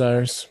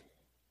All-Stars.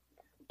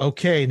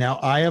 Okay, now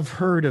I have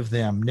heard of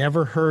them.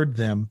 Never heard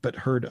them, but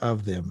heard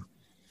of them.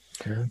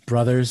 Okay.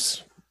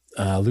 Brothers,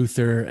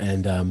 Luther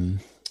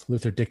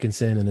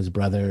Dickinson and his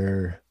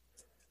brother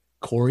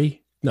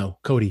Cody.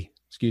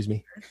 Excuse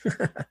me.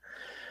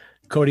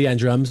 Cody on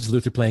drums,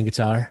 Luther playing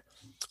guitar.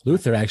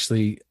 Luther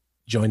actually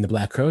joined the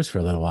Black Crowes for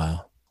a little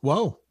while.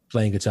 Whoa.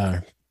 Playing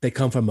guitar. They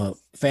come from a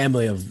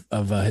family of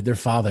their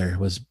father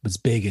was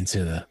big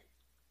into the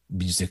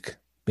music,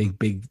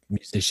 big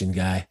musician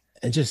guy,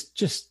 and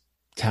just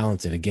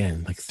talented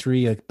again. Like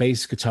 3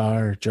 bass,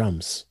 guitar,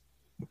 drums.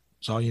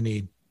 That's all you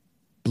need.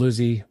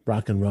 Bluesy,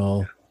 rock and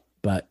roll,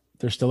 but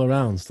they're still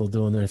around, still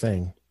doing their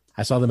thing.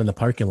 I saw them in the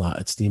parking lot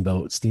at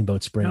Steamboat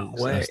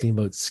Springs,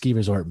 Steamboat Ski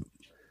Resort.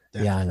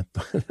 Yeah,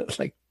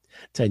 like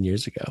 10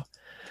 years ago.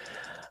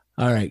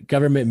 All right,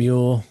 Government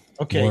Mule.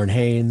 Okay. Warren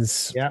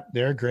Haynes. Yeah,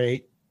 they're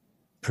great.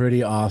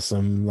 Pretty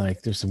awesome.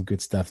 Like there's some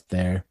good stuff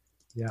there.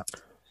 Yeah.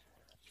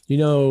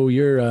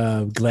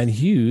 You're Glenn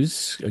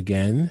Hughes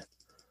again.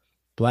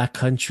 Black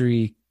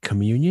Country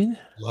Communion.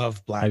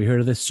 Love Black. Have you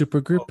heard of this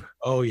super group?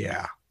 Oh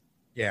yeah.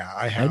 Yeah,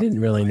 I have. I didn't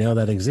really know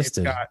that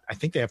existed. I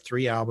think they have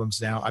 3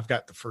 albums now. I've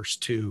got the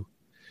first 2.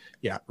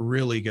 Yeah,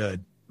 really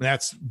good.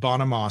 That's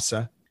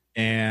Bonamassa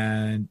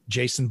and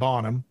Jason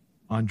Bonham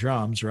on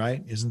drums,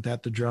 right? Isn't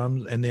that the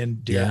drums? And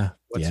then Derek,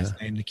 what's his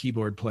name? The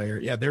keyboard player.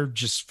 Yeah, they're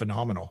just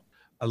phenomenal.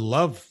 I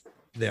love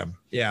them.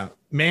 Yeah.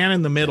 Man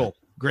in the Middle.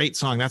 Great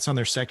song. That's on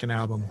their second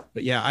album.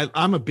 But yeah,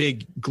 I'm a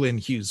big Glenn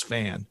Hughes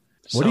fan.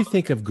 What do you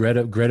think of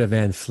Greta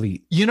Van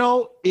Fleet? You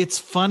know, it's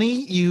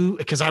funny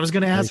because I was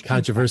going to ask.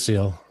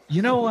 Controversial.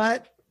 You know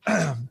what?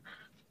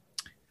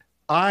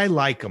 I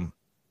like them.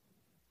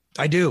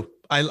 I do.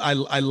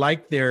 I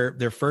like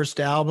their first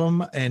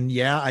album, and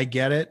yeah, I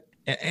get it.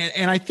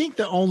 And I think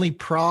the only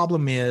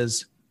problem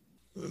is,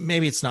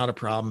 maybe it's not a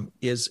problem,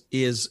 is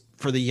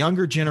for the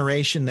younger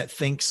generation that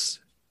thinks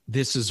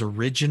this is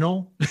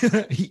original,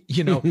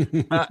 you know,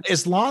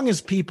 as long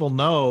as people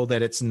know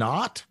that it's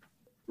not.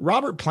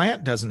 Robert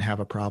Plant doesn't have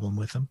a problem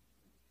with them,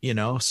 you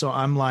know? So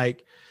I'm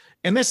like,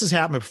 and this has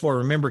happened before.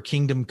 Remember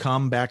Kingdom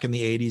Come back in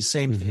the 80s,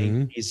 same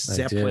thing. These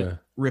Zeppelin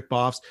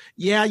ripoffs.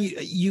 Yeah.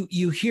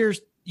 You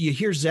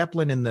hear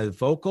Zeppelin in the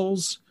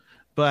vocals,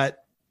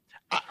 but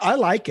I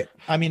like it.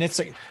 I mean, it's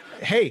like,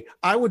 hey,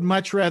 I would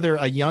much rather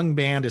a young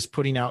band is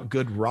putting out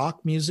good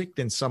rock music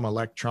than some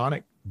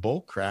electronic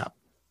bull crap,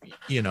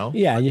 you know?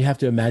 Yeah. And you have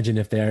to imagine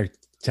if they're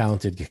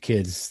talented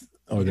kids,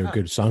 or they're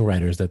good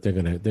songwriters, that they're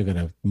gonna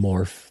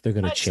morph, they're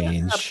gonna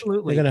change.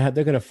 Absolutely.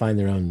 They're gonna find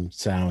their own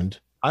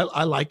sound.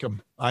 I like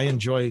them. I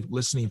enjoy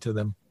listening to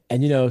them.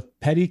 And you know,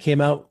 Petty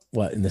came out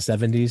in the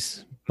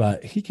 70s,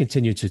 but he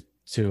continued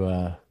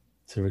to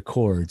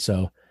record.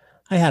 So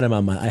I had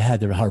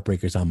their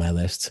Heartbreakers on my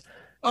list.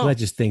 Oh. I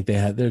just think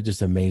they're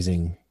just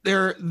amazing.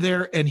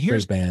 And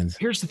here's bands.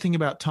 Here's the thing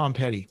about Tom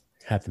Petty.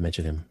 Have to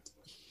mention him.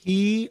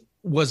 He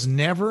was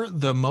never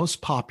the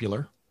most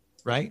popular,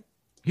 right?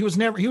 He was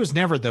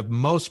never the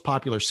most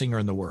popular singer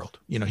in the world.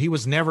 You know, he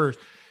was never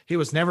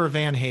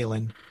Van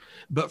Halen,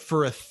 but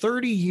for a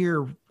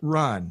 30-year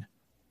run,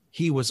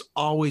 he was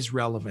always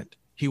relevant.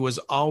 He was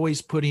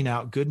always putting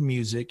out good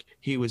music.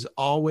 He was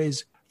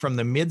always, from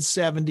the mid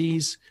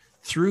 70s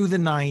through the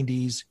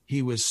 90s,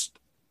 he was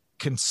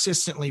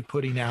consistently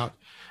putting out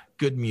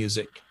good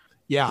music.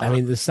 Yeah. I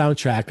mean, the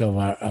soundtrack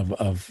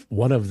of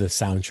one of the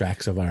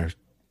soundtracks of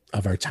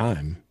our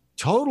time.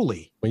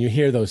 Totally. When you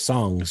hear those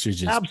songs, you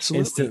just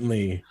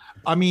instantly.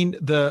 I mean,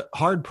 the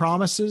Hard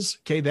Promises.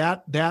 Okay,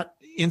 that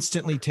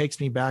instantly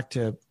takes me back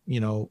to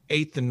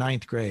 8th and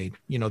 9th grade.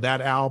 You know, that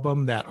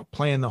album, that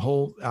playing the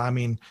whole. I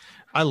mean,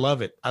 I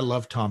love it. I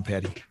love Tom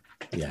Petty.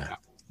 Yeah,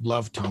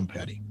 love Tom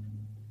Petty.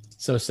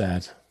 So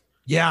sad.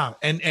 Yeah,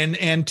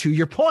 and to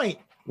your point,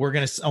 we're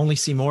gonna only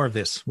see more of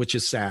this, which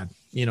is sad.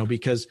 You know,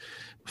 because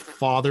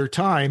Father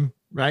Time,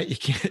 right? You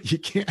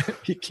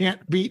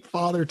can't beat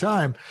Father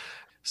Time.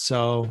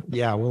 So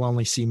yeah, we'll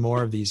only see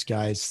more of these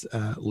guys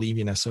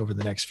leaving us over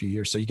the next few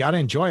years. So you got to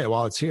enjoy it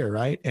while it's here,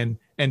 right? And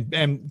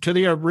to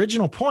the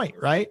original point,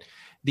 right?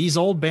 These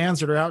old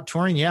bands that are out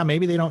touring, yeah,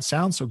 maybe they don't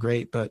sound so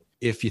great, but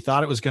if you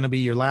thought it was going to be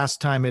your last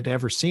time to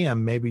ever see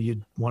them, maybe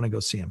you'd want to go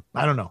see them.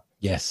 I don't know.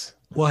 Yes.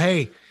 Well,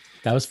 hey,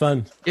 that was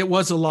fun. It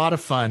was a lot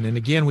of fun, and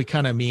again, we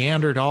kind of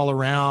meandered all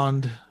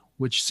around,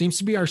 which seems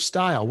to be our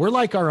style. We're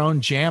like our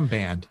own jam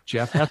band,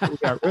 Jeff. That's what we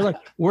are.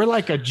 We're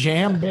like a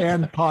jam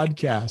band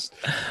podcast.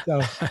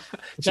 So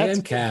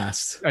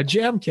Jamcast. A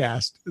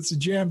Jamcast. It's a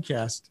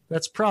Jamcast.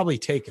 That's probably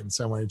taken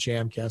somewhere.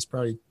 Jamcast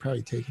probably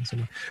taken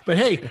somewhere. But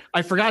hey,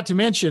 I forgot to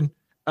mention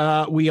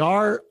we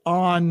are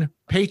on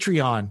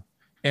Patreon,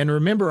 and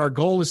remember, our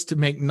goal is to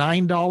make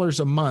 $9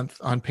 a month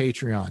on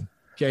Patreon.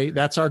 Okay,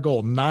 that's our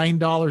goal.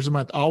 $9 a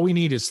month. All we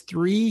need is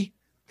three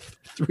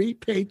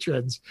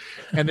patrons,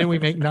 and then we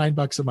make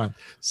 $9 a month.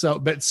 So,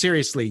 but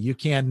seriously, you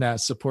can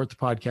support the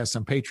podcast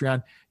on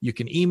Patreon. You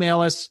can email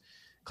us,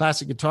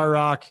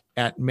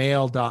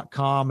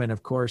 classicguitarrock@mail.com. And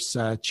of course,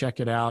 check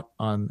it out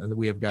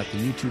we have got the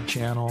YouTube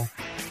channel,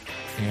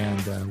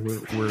 and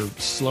we're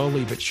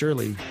slowly but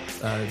surely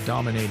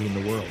dominating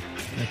the world.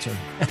 That's right.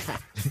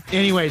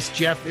 Anyways,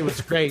 Jeff, it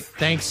was great.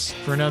 Thanks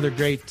for another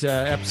great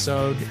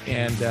episode,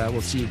 and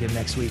we'll see you again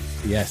next week.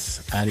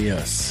 Yes.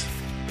 Adios.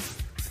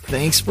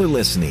 Thanks for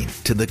listening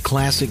to the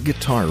Classic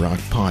Guitar Rock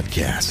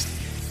Podcast.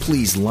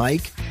 Please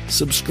like,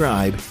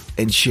 subscribe,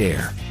 and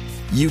share.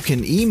 You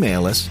can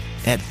email us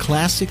at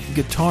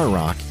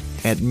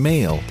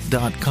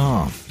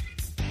classicguitarrock@mail.com.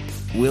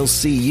 We'll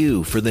see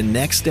you for the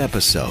next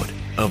episode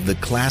of the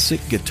Classic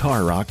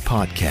Guitar Rock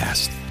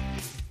Podcast.